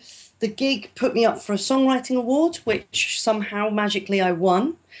ran the gig put me up for a songwriting award, which somehow magically I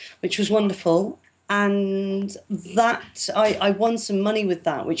won, which was wonderful. And that I won some money with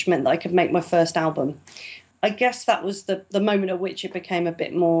that, which meant that I could make my first album. I guess that was the moment at which it became a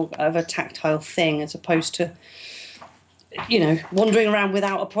bit more of a tactile thing, as opposed to, wandering around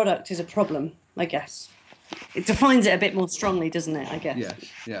without a product is a problem, I guess. It defines it a bit more strongly, doesn't it, I guess? Yes.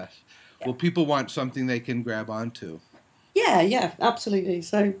 Yeah. Well, people want something they can grab onto. Yeah, absolutely.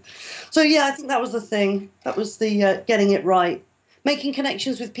 So yeah, I think that was the thing. That was the getting it right. Making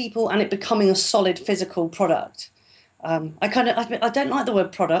connections with people and it becoming a solid physical product. I don't like the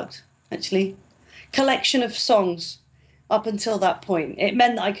word product, actually. Collection of songs up until that point. It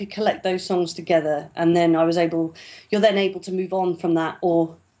meant that I could collect those songs together and then you're then able to move on from that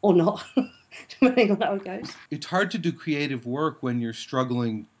or not, depending on how it goes. It's hard to do creative work when you're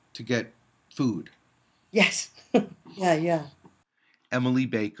struggling to get food. Yes. Yeah. Emily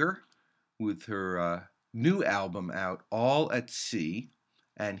Baker with her new album out, All at Sea,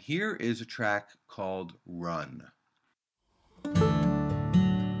 and here is a track called Run.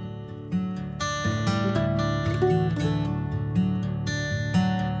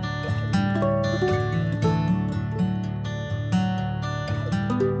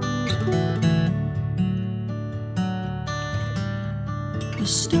 The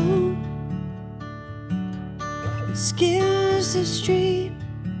stone skims the stream,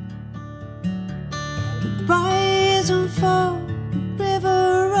 the rise and fall, the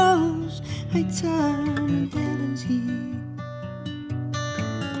river rolls, I turn in heaven's heat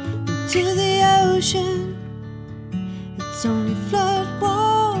into the ocean. It's only flood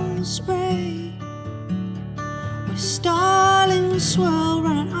walls spray, where starlings swirl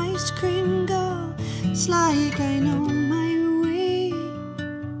round an ice cream girl. It's like I know my way,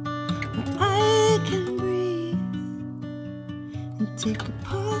 where I can breathe and take a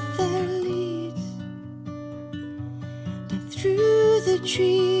path that leads down through the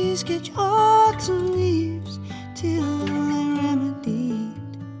trees, catch autumn leaves till they're remedied.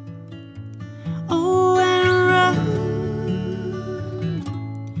 Oh, and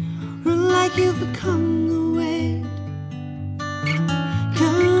run like you've become the wind.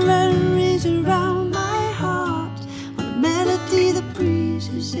 Canaries around my heart on a melody the breeze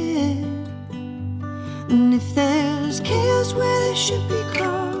is in. And if there's chaos where there should be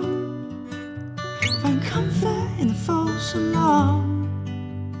calm, find comfort in the false alarm.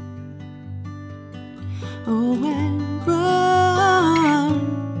 Oh, and run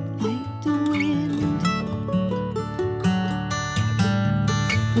like the wind.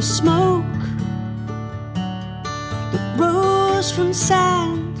 The smoke that rose from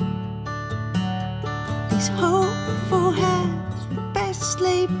sand, these hopeful hands with best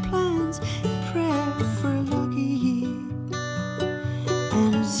laid plans, prayer for a lucky year.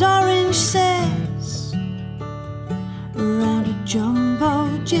 And as Orange says around a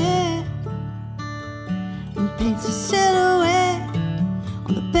jumbo jet, and paints a silhouette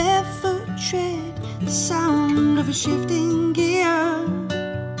on the barefoot tread, the sound of a shifting gear,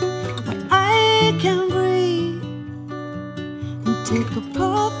 where I can breathe and take a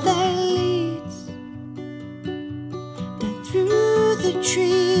path that leads down through the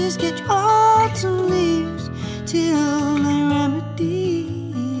trees, catch autumn leaves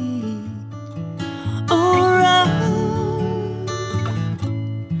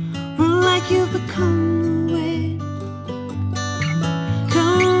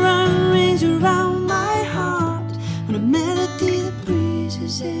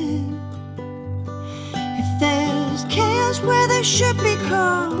sin. If there's chaos where there should be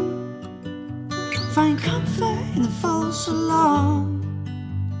calm, find comfort in the false alarm.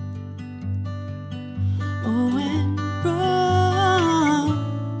 Oh, and run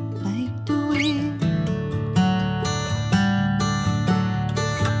like the wind.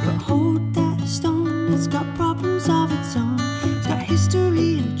 But hold that stone, it's got problems of its own. It's got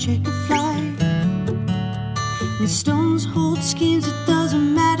history and a checkered flight. And stones hold schemes, it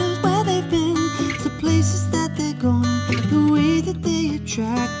doesn't matter where they've been. It's the places that they're going, the way that they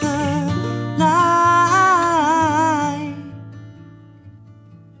attract the light.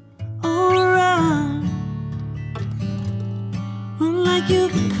 Oh, run, run like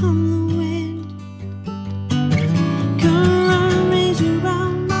you've become the wind. Come run, raise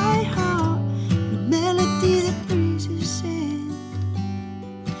around my heart, the melody that breezes in.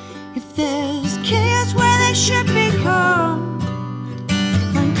 If there's chaos where there should be calm,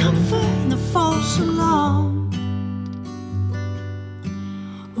 find comfort in the false alarm.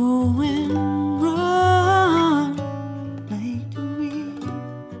 Oh, and run like the wind.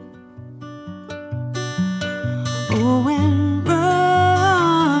 Oh, and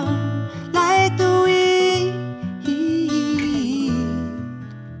run like the wind.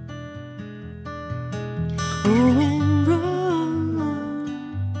 Oh, and run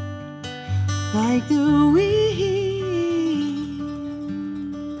like the wind.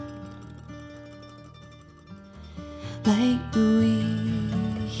 Like the wind.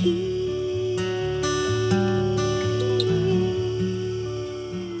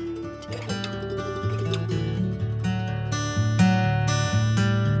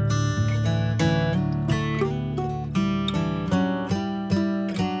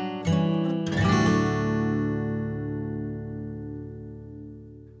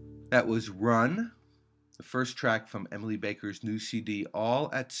 That was Run, the first track from Emily Baker's new CD, All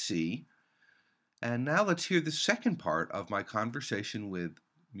at Sea. And now let's hear the second part of my conversation with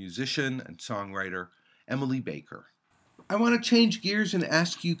musician and songwriter Emily Baker. I want to change gears and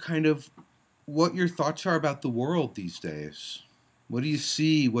ask you kind of what your thoughts are about the world these days. What do you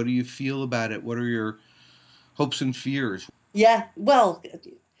see? What do you feel about it? What are your hopes and fears? Yeah, well,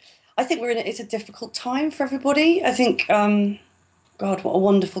 I think it's a difficult time for everybody. I think, God, what a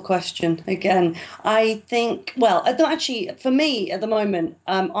wonderful question. Again, I think, well, actually, for me at the moment,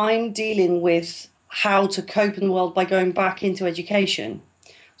 I'm dealing with how to cope in the world by going back into education.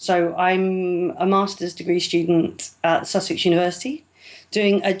 So I'm a master's degree student at Sussex University,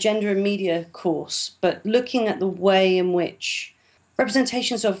 doing a gender and media course, but looking at the way in which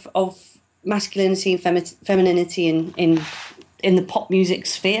representations of masculinity and femininity in the pop music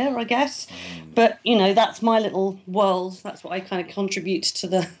sphere, I guess. But, you know, that's my little world. That's what I kind of contribute to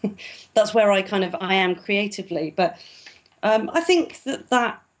the... that's where I am creatively. But I think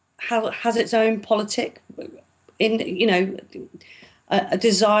that has its own politic in, you know, a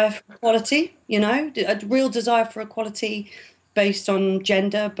desire for equality, you know, a real desire for equality based on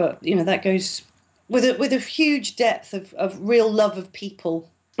gender. But, you know, that goes with a huge depth of real love of people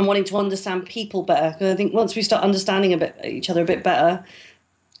and wanting to understand people better. Because I think once we start understanding each other a bit better,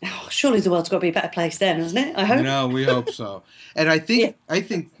 surely the world's got to be a better place then, hasn't it? I hope. No, we hope so. And I think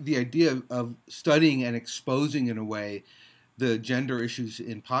the idea of studying and exposing in a way the gender issues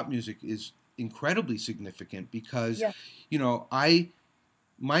in pop music is incredibly significant because, you know,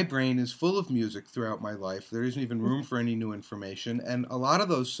 my brain is full of music throughout my life. There isn't even room for any new information. And a lot of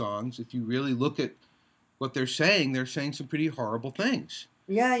those songs, if you really look at what they're saying some pretty horrible things.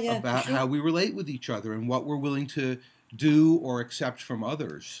 About how we relate with each other and what we're willing to do or accept from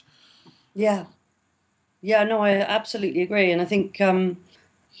others. No, I absolutely agree. And I think,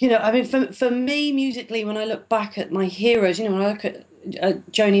 you know, I mean, for me, musically, when I look back at my heroes, you know, when I look at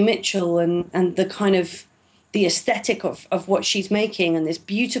Joni Mitchell and the kind of the aesthetic of what she's making and this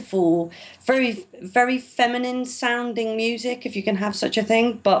beautiful, very, very feminine sounding music, if you can have such a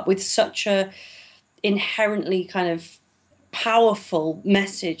thing, but with such a inherently kind of powerful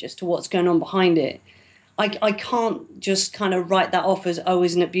message as to what's going on behind it. I can't just kind of write that off as, oh,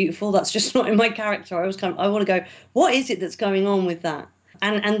 isn't it beautiful? That's just not in my character. I want to go, what is it that's going on with that?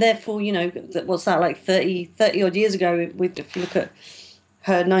 And therefore, you know, what's that, like 30 odd years ago, if you look at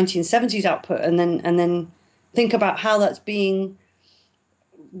her 1970s output and then think about how that's being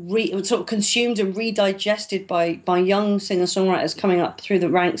sort of consumed and redigested by young singer-songwriters coming up through the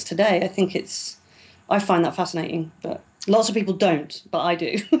ranks today, I find that fascinating. But lots of people don't, but I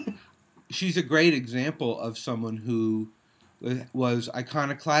do. She's a great example of someone who was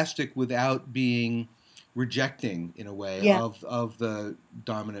iconoclastic without being rejecting, in a way, of the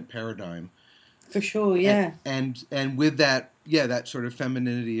dominant paradigm. For sure, yeah. And with that that sort of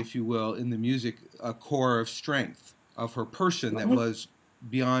femininity, if you will, in the music, a core of strength of her person that was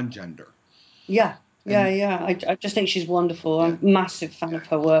beyond gender. Yeah. I just think she's wonderful. I'm a massive fan of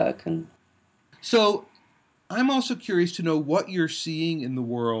her work. And so I'm also curious to know what you're seeing in the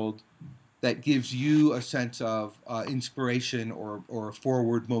world that gives you a sense of inspiration or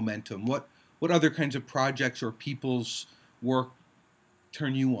forward momentum. What other kinds of projects or people's work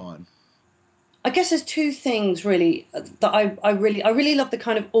turn you on? I guess there's two things really that I really love, the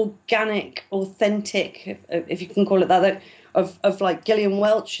kind of organic, authentic, if you can call it that, of like Gillian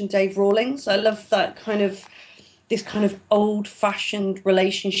Welch and Dave Rawlings. I love that this kind of old-fashioned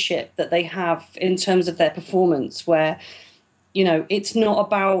relationship that they have in terms of their performance, where, you know, it's not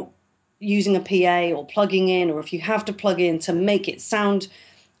about using a PA or plugging in, or if you have to plug in, to make it sound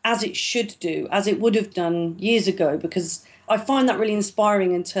as it should do, as it would have done years ago, because I find that really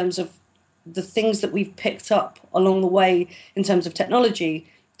inspiring in terms of the things that we've picked up along the way in terms of technology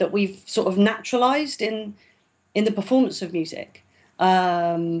that we've sort of naturalized in the performance of music.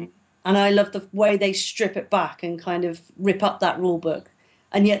 And I love the way they strip it back and kind of rip up that rule book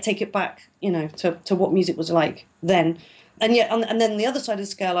and yet take it back, you know, to what music was like then. And yet, and then the other side of the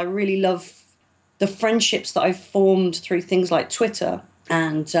scale, I really love the friendships that I've formed through things like Twitter,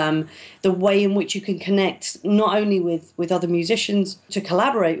 and the way in which you can connect not only with other musicians to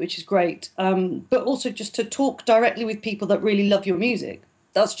collaborate, which is great, but also just to talk directly with people that really love your music.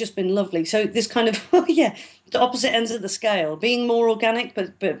 That's just been lovely. So this kind of, the opposite ends of the scale, being more organic,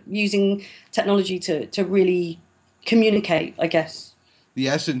 but using technology to really communicate, I guess. The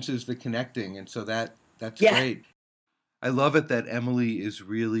essence is the connecting, and so that's great. I love it that Emily is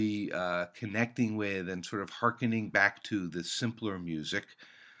really connecting with and sort of hearkening back to the simpler music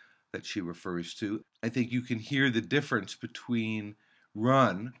that she refers to. I think you can hear the difference between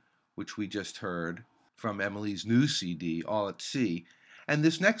Run, which we just heard from Emily's new CD, All at Sea, and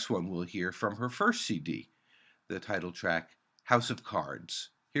this next one we'll hear from her first CD, the title track, House of Cards.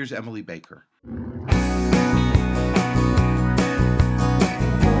 Here's Emily Baker.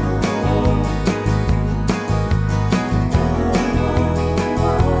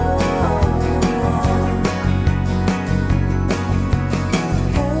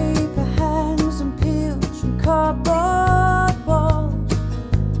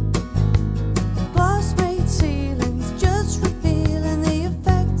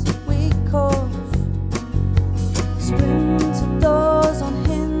 Splinter doors on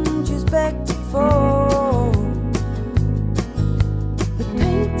hinges beg to fall.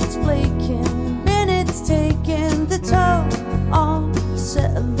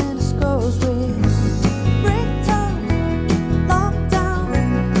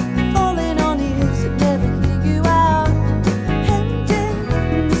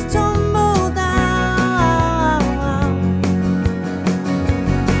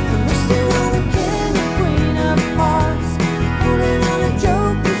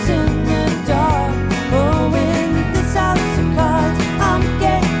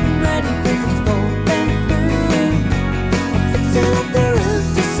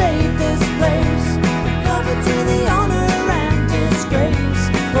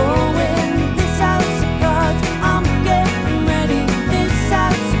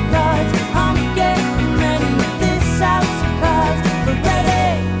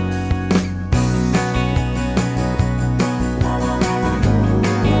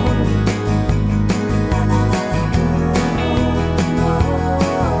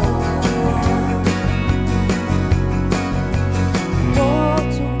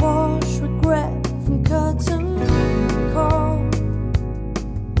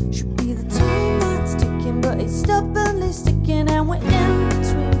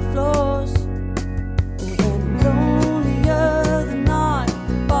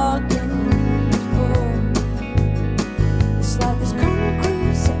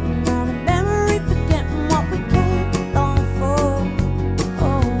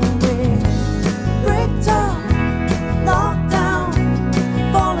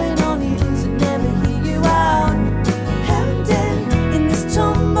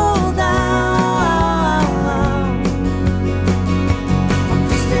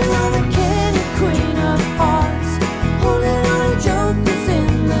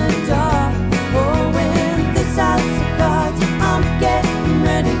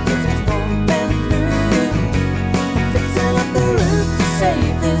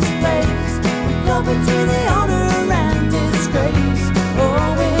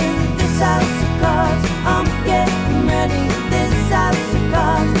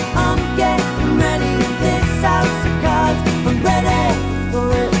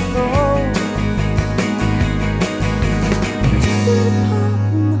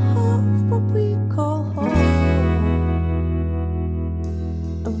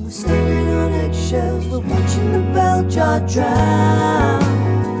 drown.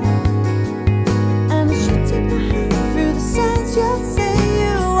 And as you take my hand through the sands, you'll say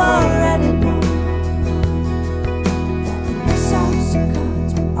you already know that in this house of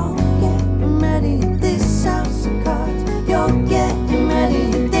cards we're all getting ready. This house of cards, you're getting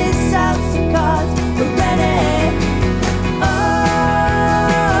ready. This house of cards, we're ready. Oh,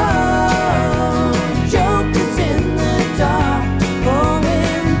 jokers in the dark. Oh,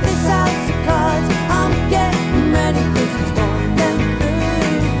 in this house of cards, I'm getting ready 'cause it's going them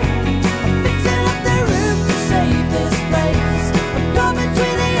through. I'm fixing up the roof to save this place. I'm going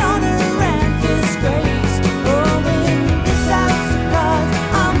between the honor and disgrace. Oh, in this house of cards,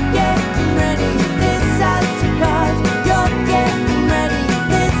 I'm getting ready. This house of cards, you're getting ready.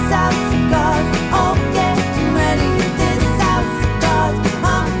 This house of cards, all getting ready. This house of cards,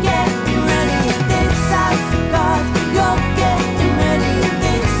 I'm getting ready. This house of cards, you're getting ready.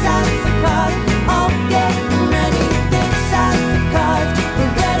 This house of cards, all getting ready. This house of cards,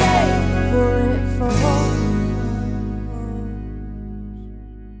 we're ready for it falls.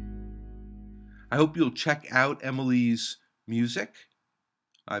 I hope you'll check out Emily's music.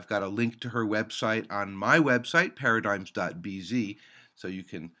 I've got a link to her website on my website, paradigms.bz, so you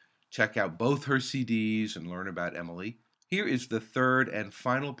can check out both her CDs and learn about Emily. Here is the third and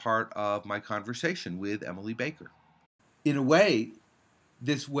final part of my conversation with Emily Baker. In a way,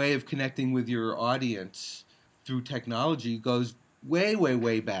 this way of connecting with your audience through technology goes way, way,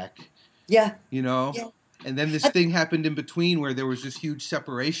 way back, Yeah. you know? Yeah. And then this thing happened in between where there was this huge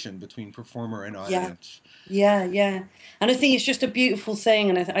separation between performer and audience. Yeah, yeah. And I think it's just a beautiful thing.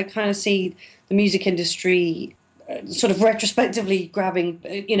 And I kind of see the music industry sort of retrospectively grabbing,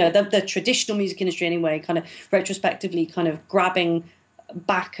 the traditional music industry anyway, kind of retrospectively kind of grabbing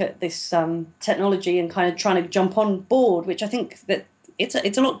back at this technology and kind of trying to jump on board, which I think that it's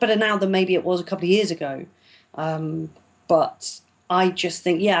a lot better now than maybe it was a couple of years ago. But I just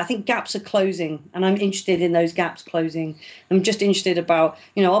think, I think gaps are closing, and I'm interested in those gaps closing. I'm just interested about,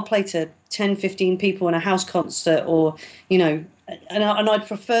 I'll play to 10, 15 people in a house concert, or, and I'd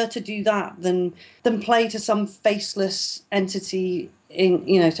prefer to do that than play to some faceless entity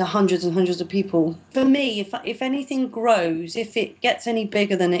to hundreds and hundreds of people. For me, if anything grows, if it gets any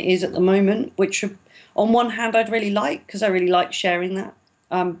bigger than it is at the moment, which on one hand I'd really like, because I really like sharing that,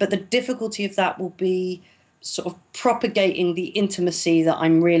 but the difficulty of that will be sort of propagating the intimacy that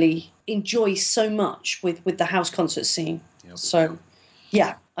I'm really enjoy so much with the house concert scene. Yep. So,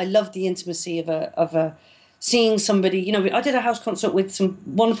 I love the intimacy of a seeing somebody. I did a house concert with some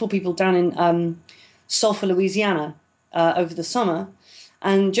wonderful people down in Sulphur, Louisiana, over the summer,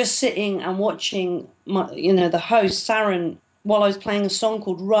 and just sitting and watching the host Saren while I was playing a song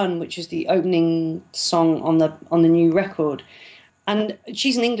called "Run," which is the opening song on the new record. And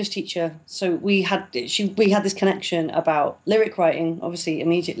she's an English teacher, so we had this connection about lyric writing, obviously,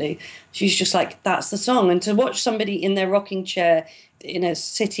 immediately. She's just like, that's the song. And to watch somebody in their rocking chair in a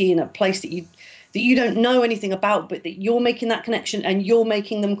city, in a place that you don't know anything about, but that you're making that connection and you're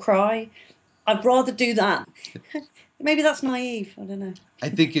making them cry, I'd rather do that. Maybe that's naive, I don't know. I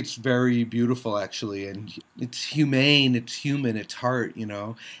think it's very beautiful, actually, and it's humane, it's human, it's heart,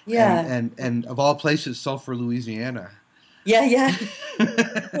 Yeah. And of all places, Sulphur, Louisiana. Yeah.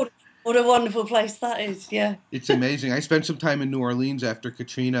 What a wonderful place that is, yeah. It's amazing. I spent some time in New Orleans after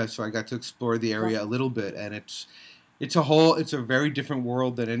Katrina, so I got to explore the area a little bit, and it's a very different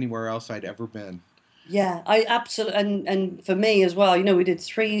world than anywhere else I'd ever been. Yeah, I absolutely, and for me as well, we did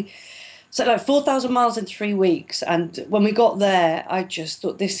 4,000 miles in 3 weeks, and when we got there, I just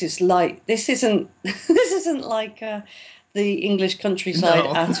thought this isn't like the English countryside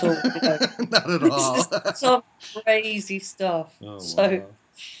at all. Not at all. This is some crazy stuff. Oh, So,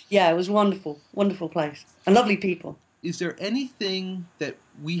 wow. it was wonderful, wonderful place, and lovely people. Is there anything that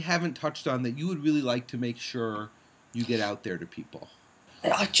we haven't touched on that you would really like to make sure you get out there to people?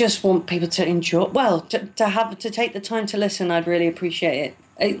 I just want people to enjoy. Well, to take the time to listen. I'd really appreciate it.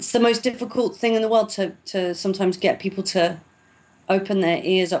 It's the most difficult thing in the world to sometimes get people to open their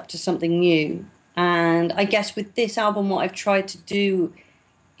ears up to something new. And I guess with this album, what I've tried to do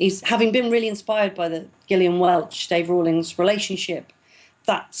is, having been really inspired by the Gillian Welch, Dave Rawlings relationship,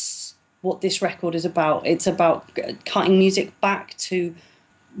 that's what this record is about. It's about cutting music back to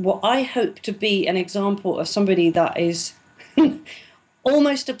what I hope to be an example of somebody that is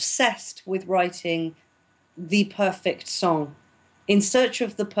almost obsessed with writing the perfect song, in search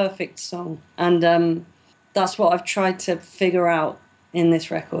of the perfect song. And that's what I've tried to figure out in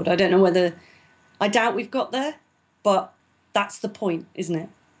this record. I doubt we've got there, but that's the point, isn't it?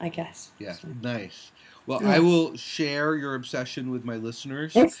 I guess. Yeah, nice. Well, Yeah. I will share your obsession with my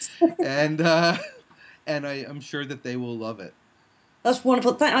listeners, and and I'm sure that they will love it. That's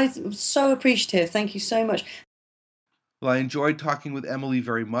wonderful. I'm so appreciative. Thank you so much. Well, I enjoyed talking with Emily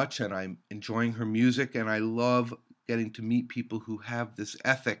very much, and I'm enjoying her music, and I love getting to meet people who have this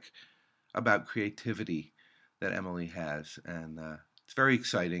ethic about creativity that Emily has, and it's very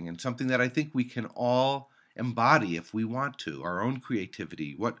exciting and something that I think we can all embody if we want to, our own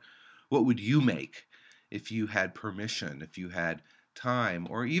creativity. What would you make if you had permission, if you had time,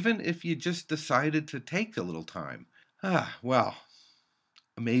 or even if you just decided to take a little time? Well,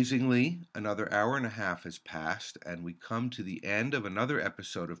 amazingly, another hour and a half has passed, and we come to the end of another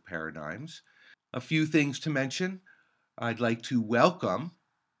episode of Paradigms. A few things to mention. I'd like to welcome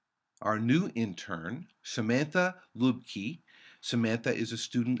our new intern, Samantha Lubke. Samantha is a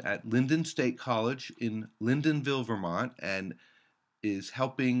student at Linden State College in Lyndonville, Vermont, and is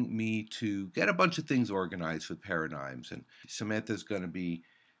helping me to get a bunch of things organized with Paradigms. And Samantha's going to be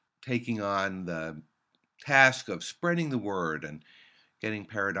taking on the task of spreading the word and getting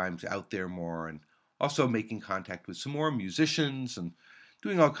Paradigms out there more, and also making contact with some more musicians and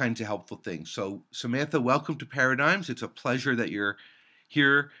doing all kinds of helpful things. So Samantha, welcome to Paradigms. It's a pleasure that you're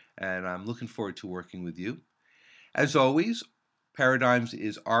here, and I'm looking forward to working with you. As always, Paradigms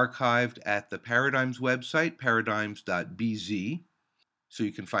is archived at the Paradigms website, paradigms.bz. So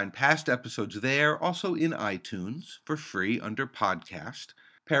you can find past episodes there, also in iTunes for free under podcast.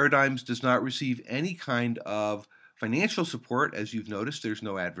 Paradigms does not receive any kind of financial support. As you've noticed, there's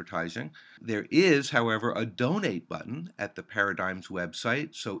no advertising. There is, however, a donate button at the Paradigms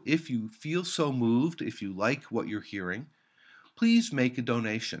website. So if you feel so moved, if you like what you're hearing, please make a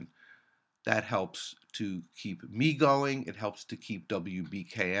donation. That helps to keep me going. It helps to keep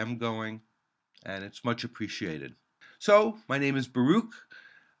WBKM going, and it's much appreciated. So, my name is Baruch.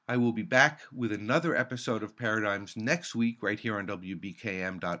 I will be back with another episode of Paradigms next week right here on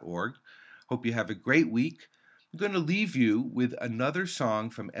WBKM.org. Hope you have a great week. I'm going to leave you with another song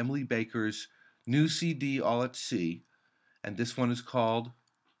from Emily Baker's new CD, All at Sea, and this one is called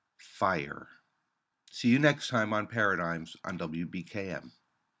Fire. See you next time on Paradigms on WBKM.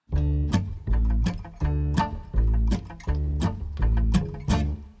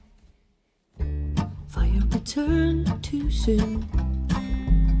 Fire returned too soon,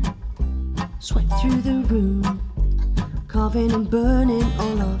 swept through the room, carving and burning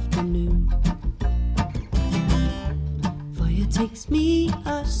all afternoon. Fire takes me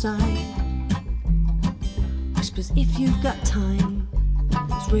aside, whispers if you've got time,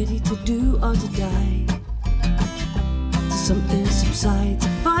 it's ready to do or to die. Till something subsides.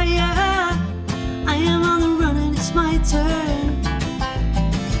 Fire, I am on the run and it's my turn.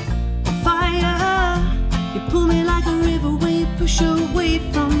 Fire, you pull me like a river when you push away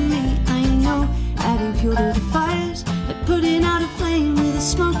from me. I know, adding fuel to the fires, like putting out a flame with a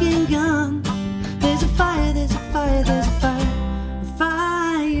smoking gun. There's a fire, there's a fire, there's a fire, a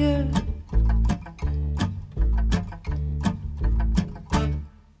fire.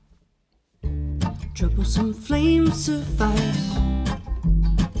 Troublesome flames suffice,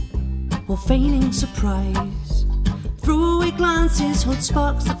 while feigning surprise. Throwaway glances hold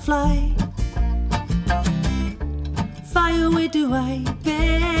sparks that fly. Fire, where do I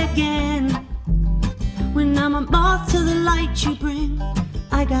begin? When I'm a moth to the light you bring,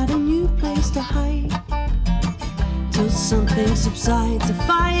 I got a new place to hide. Till something subsides. A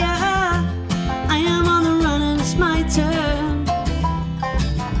fire, I am on the run and it's my turn.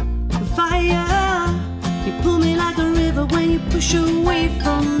 A fire, you pull me like a river when you push away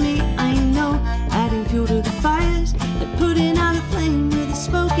from me. I know, adding fuel to the fires, like putting out a flame with a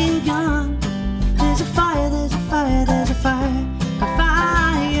smoking gun. There's a fire, there's a fire, there's a fire, a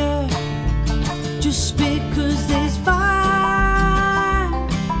fire. Just because there's fire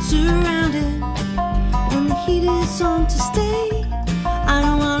surrounded and the heat is on to stay, I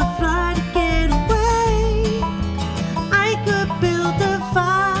don't wanna fly to get away. I could build a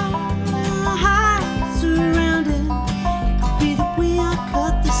fire high surrounded. It could be that we are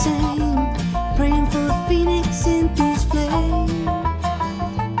cut the same, praying for a phoenix in these flames.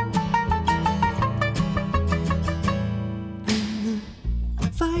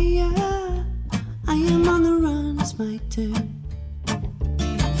 Fire, I am on the run, it's my turn.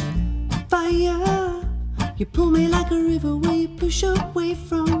 Fire, you pull me like a river when you push away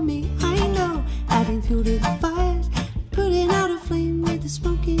from me. I know, adding fuel to the fires, putting out a flame with a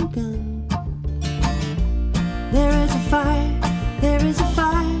smoking gun. There is a fire, there is a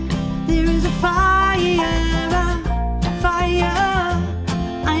fire, there is a fire, fire.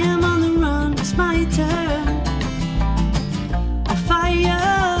 I am on the run, it's my turn. A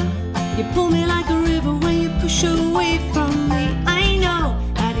fire, you pull me like a river when you push away from me. I know,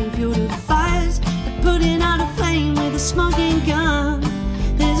 adding fuel to the fires, put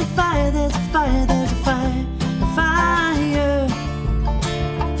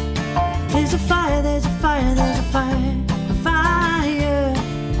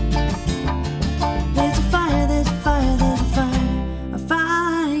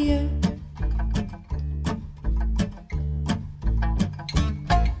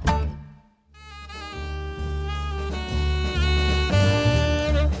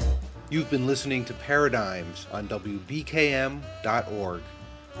You've been listening to Paradigms on WBKM.org.